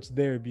even know that it's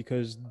there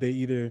because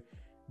they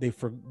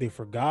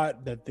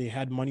forgot that they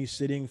had money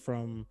sitting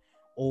from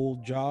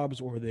old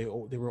jobs, or they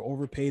were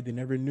overpaid. They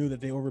never knew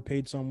that they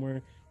overpaid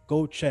somewhere.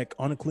 Go check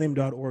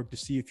unclaimed.org to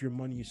see if your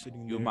money is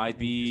sitting there. You might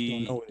and you just don't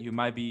be know it. you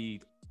might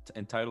be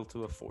entitled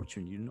to a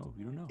fortune. You don't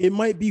know. It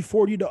might be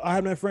 $40. I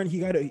had my friend. He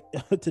got it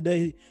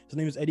today. His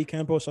name is Eddie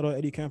Campos. Shout out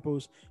Eddie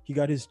Campos. He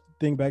got his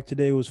thing back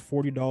today. It was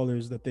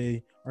 $40 that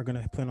they are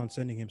gonna plan on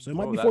sending him. So it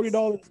might Oh, be that's-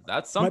 $40,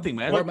 That's something,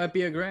 man. Or it might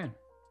be $1,000.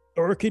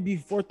 or it could be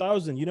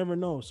 4,000. You never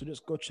know. So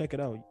just go check it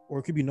out. Or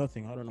it could be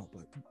nothing. I don't know,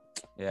 but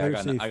Yeah, Very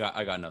safe.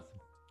 I got nothing.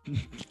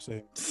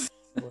 say.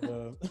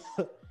 But,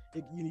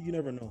 you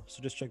never know.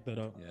 So just check that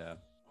out. Yeah.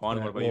 Juan,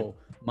 what about you?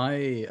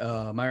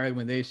 Well, my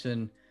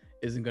recommendation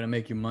isn't gonna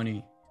make you money.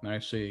 It might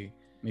actually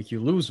make you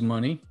lose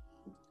money,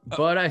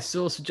 but I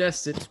still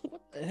suggest it.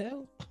 What the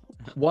hell?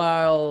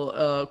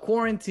 While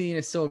quarantine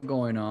is still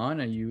going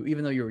on, and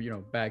even though you're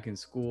back in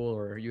school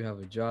or you have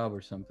a job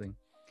or something,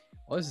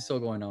 while this is still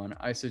going on,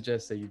 I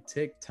suggest that you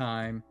take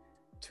time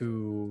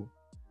to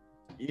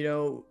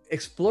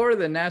explore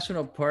the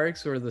national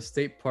parks or the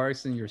state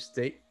parks in your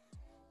state.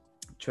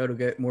 Try to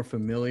get more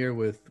familiar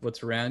with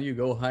what's around you.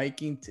 Go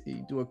hiking,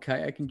 do a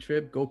kayaking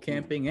trip, go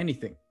camping,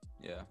 anything.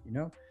 Yeah.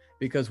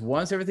 Because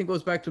once everything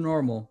goes back to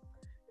normal,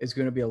 it's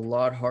going to be a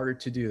lot harder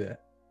to do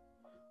that.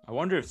 I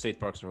wonder if state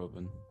parks are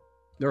open.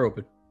 They're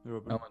open. They're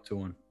open. I went to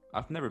one.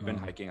 I've never been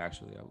Um, hiking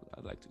actually.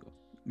 I'd like to go.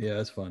 Yeah,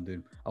 that's fun,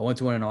 dude. I went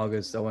to one in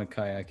August. I went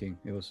kayaking.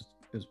 It was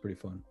pretty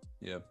fun.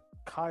 Yeah.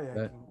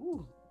 Kayaking.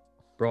 Ooh.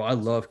 Bro, I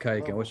love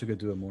kayaking. I wish I could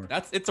do it more.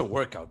 It's a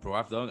workout, bro.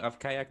 I've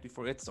kayaked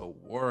before. It's a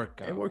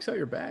workout. It works out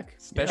your back.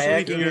 Especially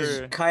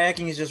if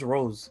Kayaking is just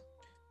rows.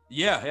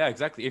 Yeah,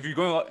 exactly. If you're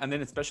going out, and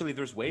then especially if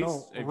there's waves.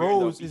 No, if you're in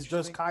the Rose beach is or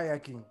just something.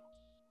 kayaking.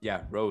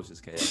 Yeah, Rose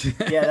is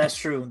kayaking. Yeah, that's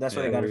true. That's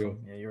where Yeah, I got there it we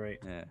from. Yeah, you're right.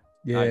 Yeah.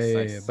 Yeah, Nice, yeah,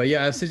 nice. yeah. But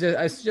yeah,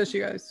 I suggest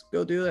you guys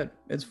go do that.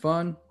 It's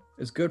fun.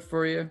 It's good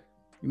for you.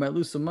 You might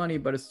lose some money,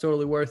 but it's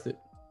totally worth it.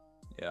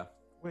 Yeah.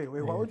 Wait, why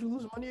Yeah. would you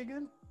lose money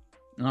again?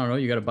 I don't know.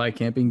 You got to buy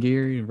camping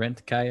gear, you rent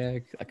a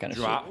kayak, that kind of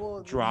shit.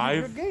 Well,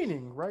 Drive. You're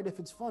gaining, right? If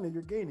it's fun,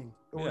 you're gaining.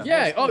 Or if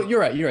Yeah. it's Oh, fun. you're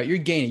right. You're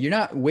gaining. You're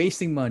not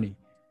wasting money.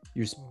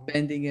 You're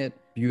spending it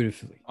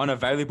beautifully. On a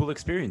valuable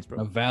experience, A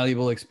bro.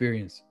 valuable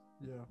experience.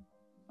 Yeah.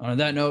 On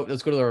that note,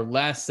 let's go to our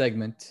last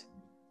segment,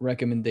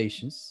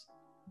 recommendations.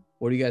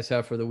 What do you guys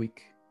have for the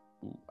week?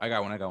 Ooh, I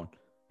got one.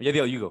 Yeah,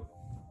 Diel, you go.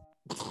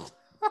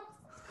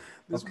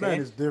 This Okay.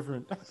 man is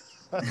different.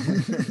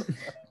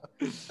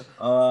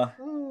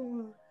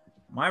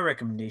 My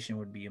recommendation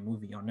would be a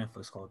movie on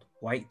Netflix called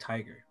White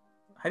Tiger.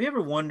 Have you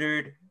ever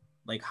wondered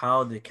like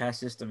how the caste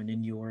system in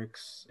India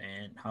works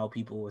and how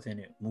people within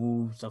it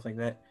move, stuff like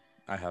that?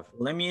 I have.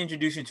 Let me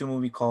introduce you to a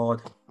movie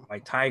called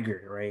White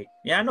Tiger, right?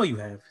 Yeah, I know you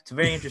have. It's a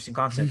very interesting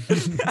concept.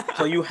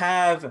 So you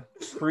have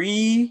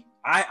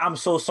I'm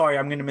so sorry,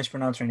 I'm gonna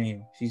mispronounce her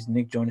name. She's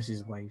Nick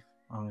Jonas's wife.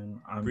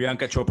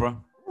 Priyanka Chopra.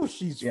 Oh,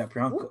 she's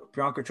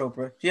Priyanka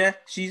Chopra. Yeah,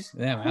 she's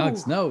Damn,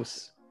 Alex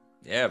knows.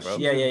 Yeah, bro.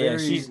 Yeah, yeah, yeah.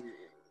 She's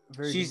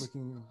she's-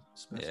 good-looking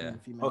specimen Yeah.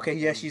 female. okay.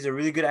 Yeah, she's a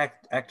really good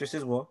actress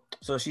as well.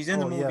 So she's in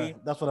the movie. Yeah,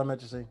 that's what I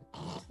meant to say.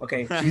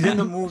 Okay, she's in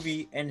the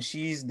movie and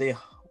she's the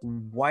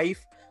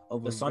wife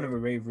of the son of a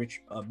very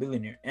rich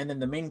billionaire. And then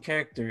the main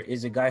character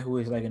is a guy who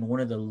is like in one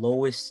of the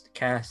lowest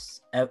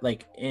castes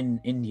like in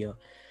India.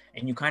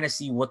 And you kind of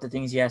see what the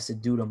things he has to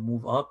do to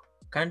move up.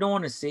 Kind of don't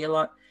want to say a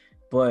lot,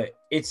 but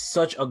it's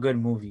such a good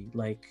movie.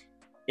 Like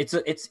it's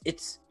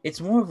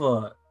more of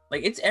a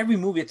like it's every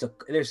movie.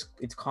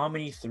 It's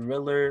comedy,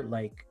 thriller.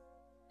 Like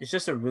it's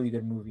just a really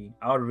good movie.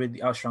 I would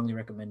strongly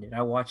recommend it.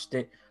 I watched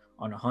it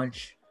on a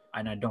hunch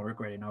and I don't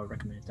regret it. And I would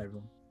recommend it to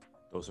everyone.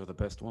 Those are the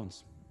best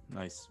ones.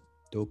 Nice.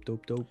 Dope.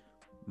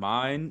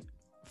 Mine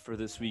for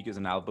this week is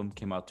an album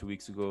came out 2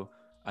 weeks ago.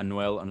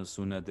 Anuel and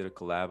Ozuna did a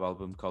collab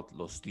album called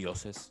Los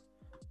Dioses.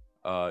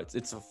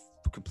 It's a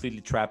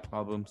completely trap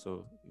album,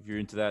 so if you're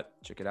into that,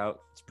 check it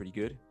out. It's pretty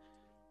good.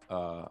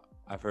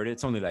 I've heard it.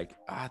 It's only like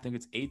I think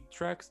it's 8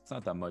 tracks. It's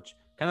not that much.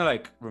 Kind of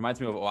like reminds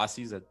me of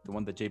Oasis, the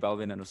one that J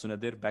Balvin and Ozuna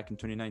did back in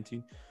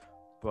 2019.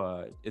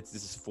 But this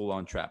is full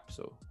on trap,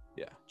 so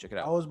yeah, check it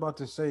I out. was about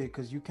to say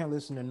because you can't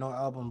listen to no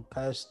album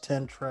past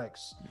 10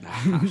 tracks.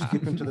 Nah.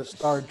 Skip into the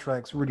star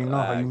tracks. We already know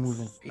how you Relax.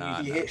 moving.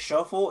 Nah, he nah. hit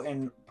shuffle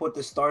and put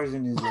the stars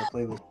in his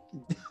playlist.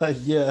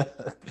 Yeah,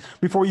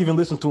 before you even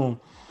listen to them.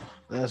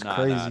 That's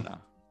crazy. Nah.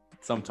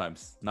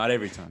 Sometimes, not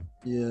every time.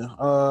 Yeah.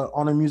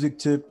 On a music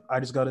tip, I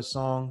just got a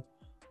song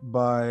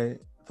by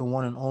the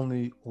one and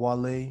only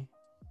Wale,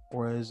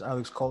 or as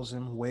Alex calls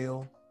him,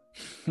 Whale.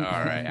 All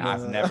right,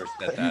 I've never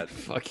said that.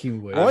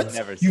 Fucking way. What? I've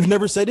never said You've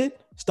never said it?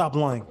 Stop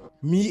lying.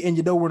 Me and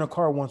Yado were in a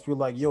car once. We were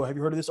like, yo, have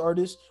you heard of this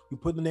artist? We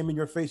put the name in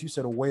your face. You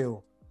said a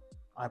whale.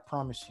 I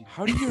promise you.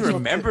 How do you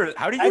remember?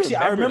 How do you Actually,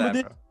 I remember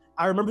remembered that, it.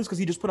 I remember this because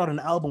he just put out an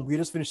album. We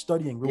just finished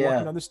studying. We're Yeah.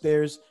 walking down the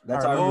stairs.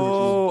 That's I how I remember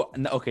remember Oh,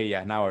 no, okay,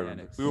 yeah. Now I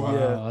remember. We were, Wow,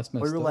 Yeah. that's we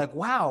messed were up. like,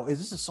 wow, is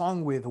this a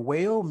song with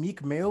Whale,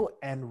 Meek Mill,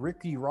 and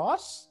Ricky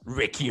Ross?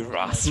 Ricky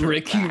Ross.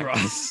 Ricky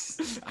Facts.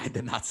 Ross. I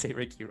did not say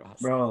Ricky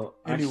Ross. Bro,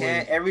 I Anyways.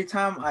 can't. Every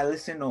time I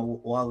listen to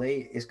Wale,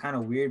 it's kind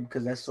of weird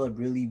because that's a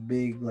really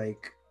big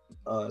like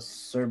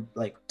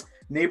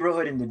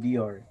neighborhood in the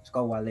DR. It's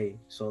called Wale.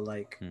 So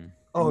like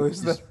Oh, it's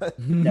is that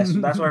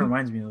that's what it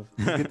reminds me of.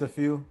 get the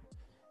feel?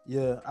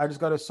 Yeah, I just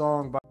got a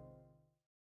song by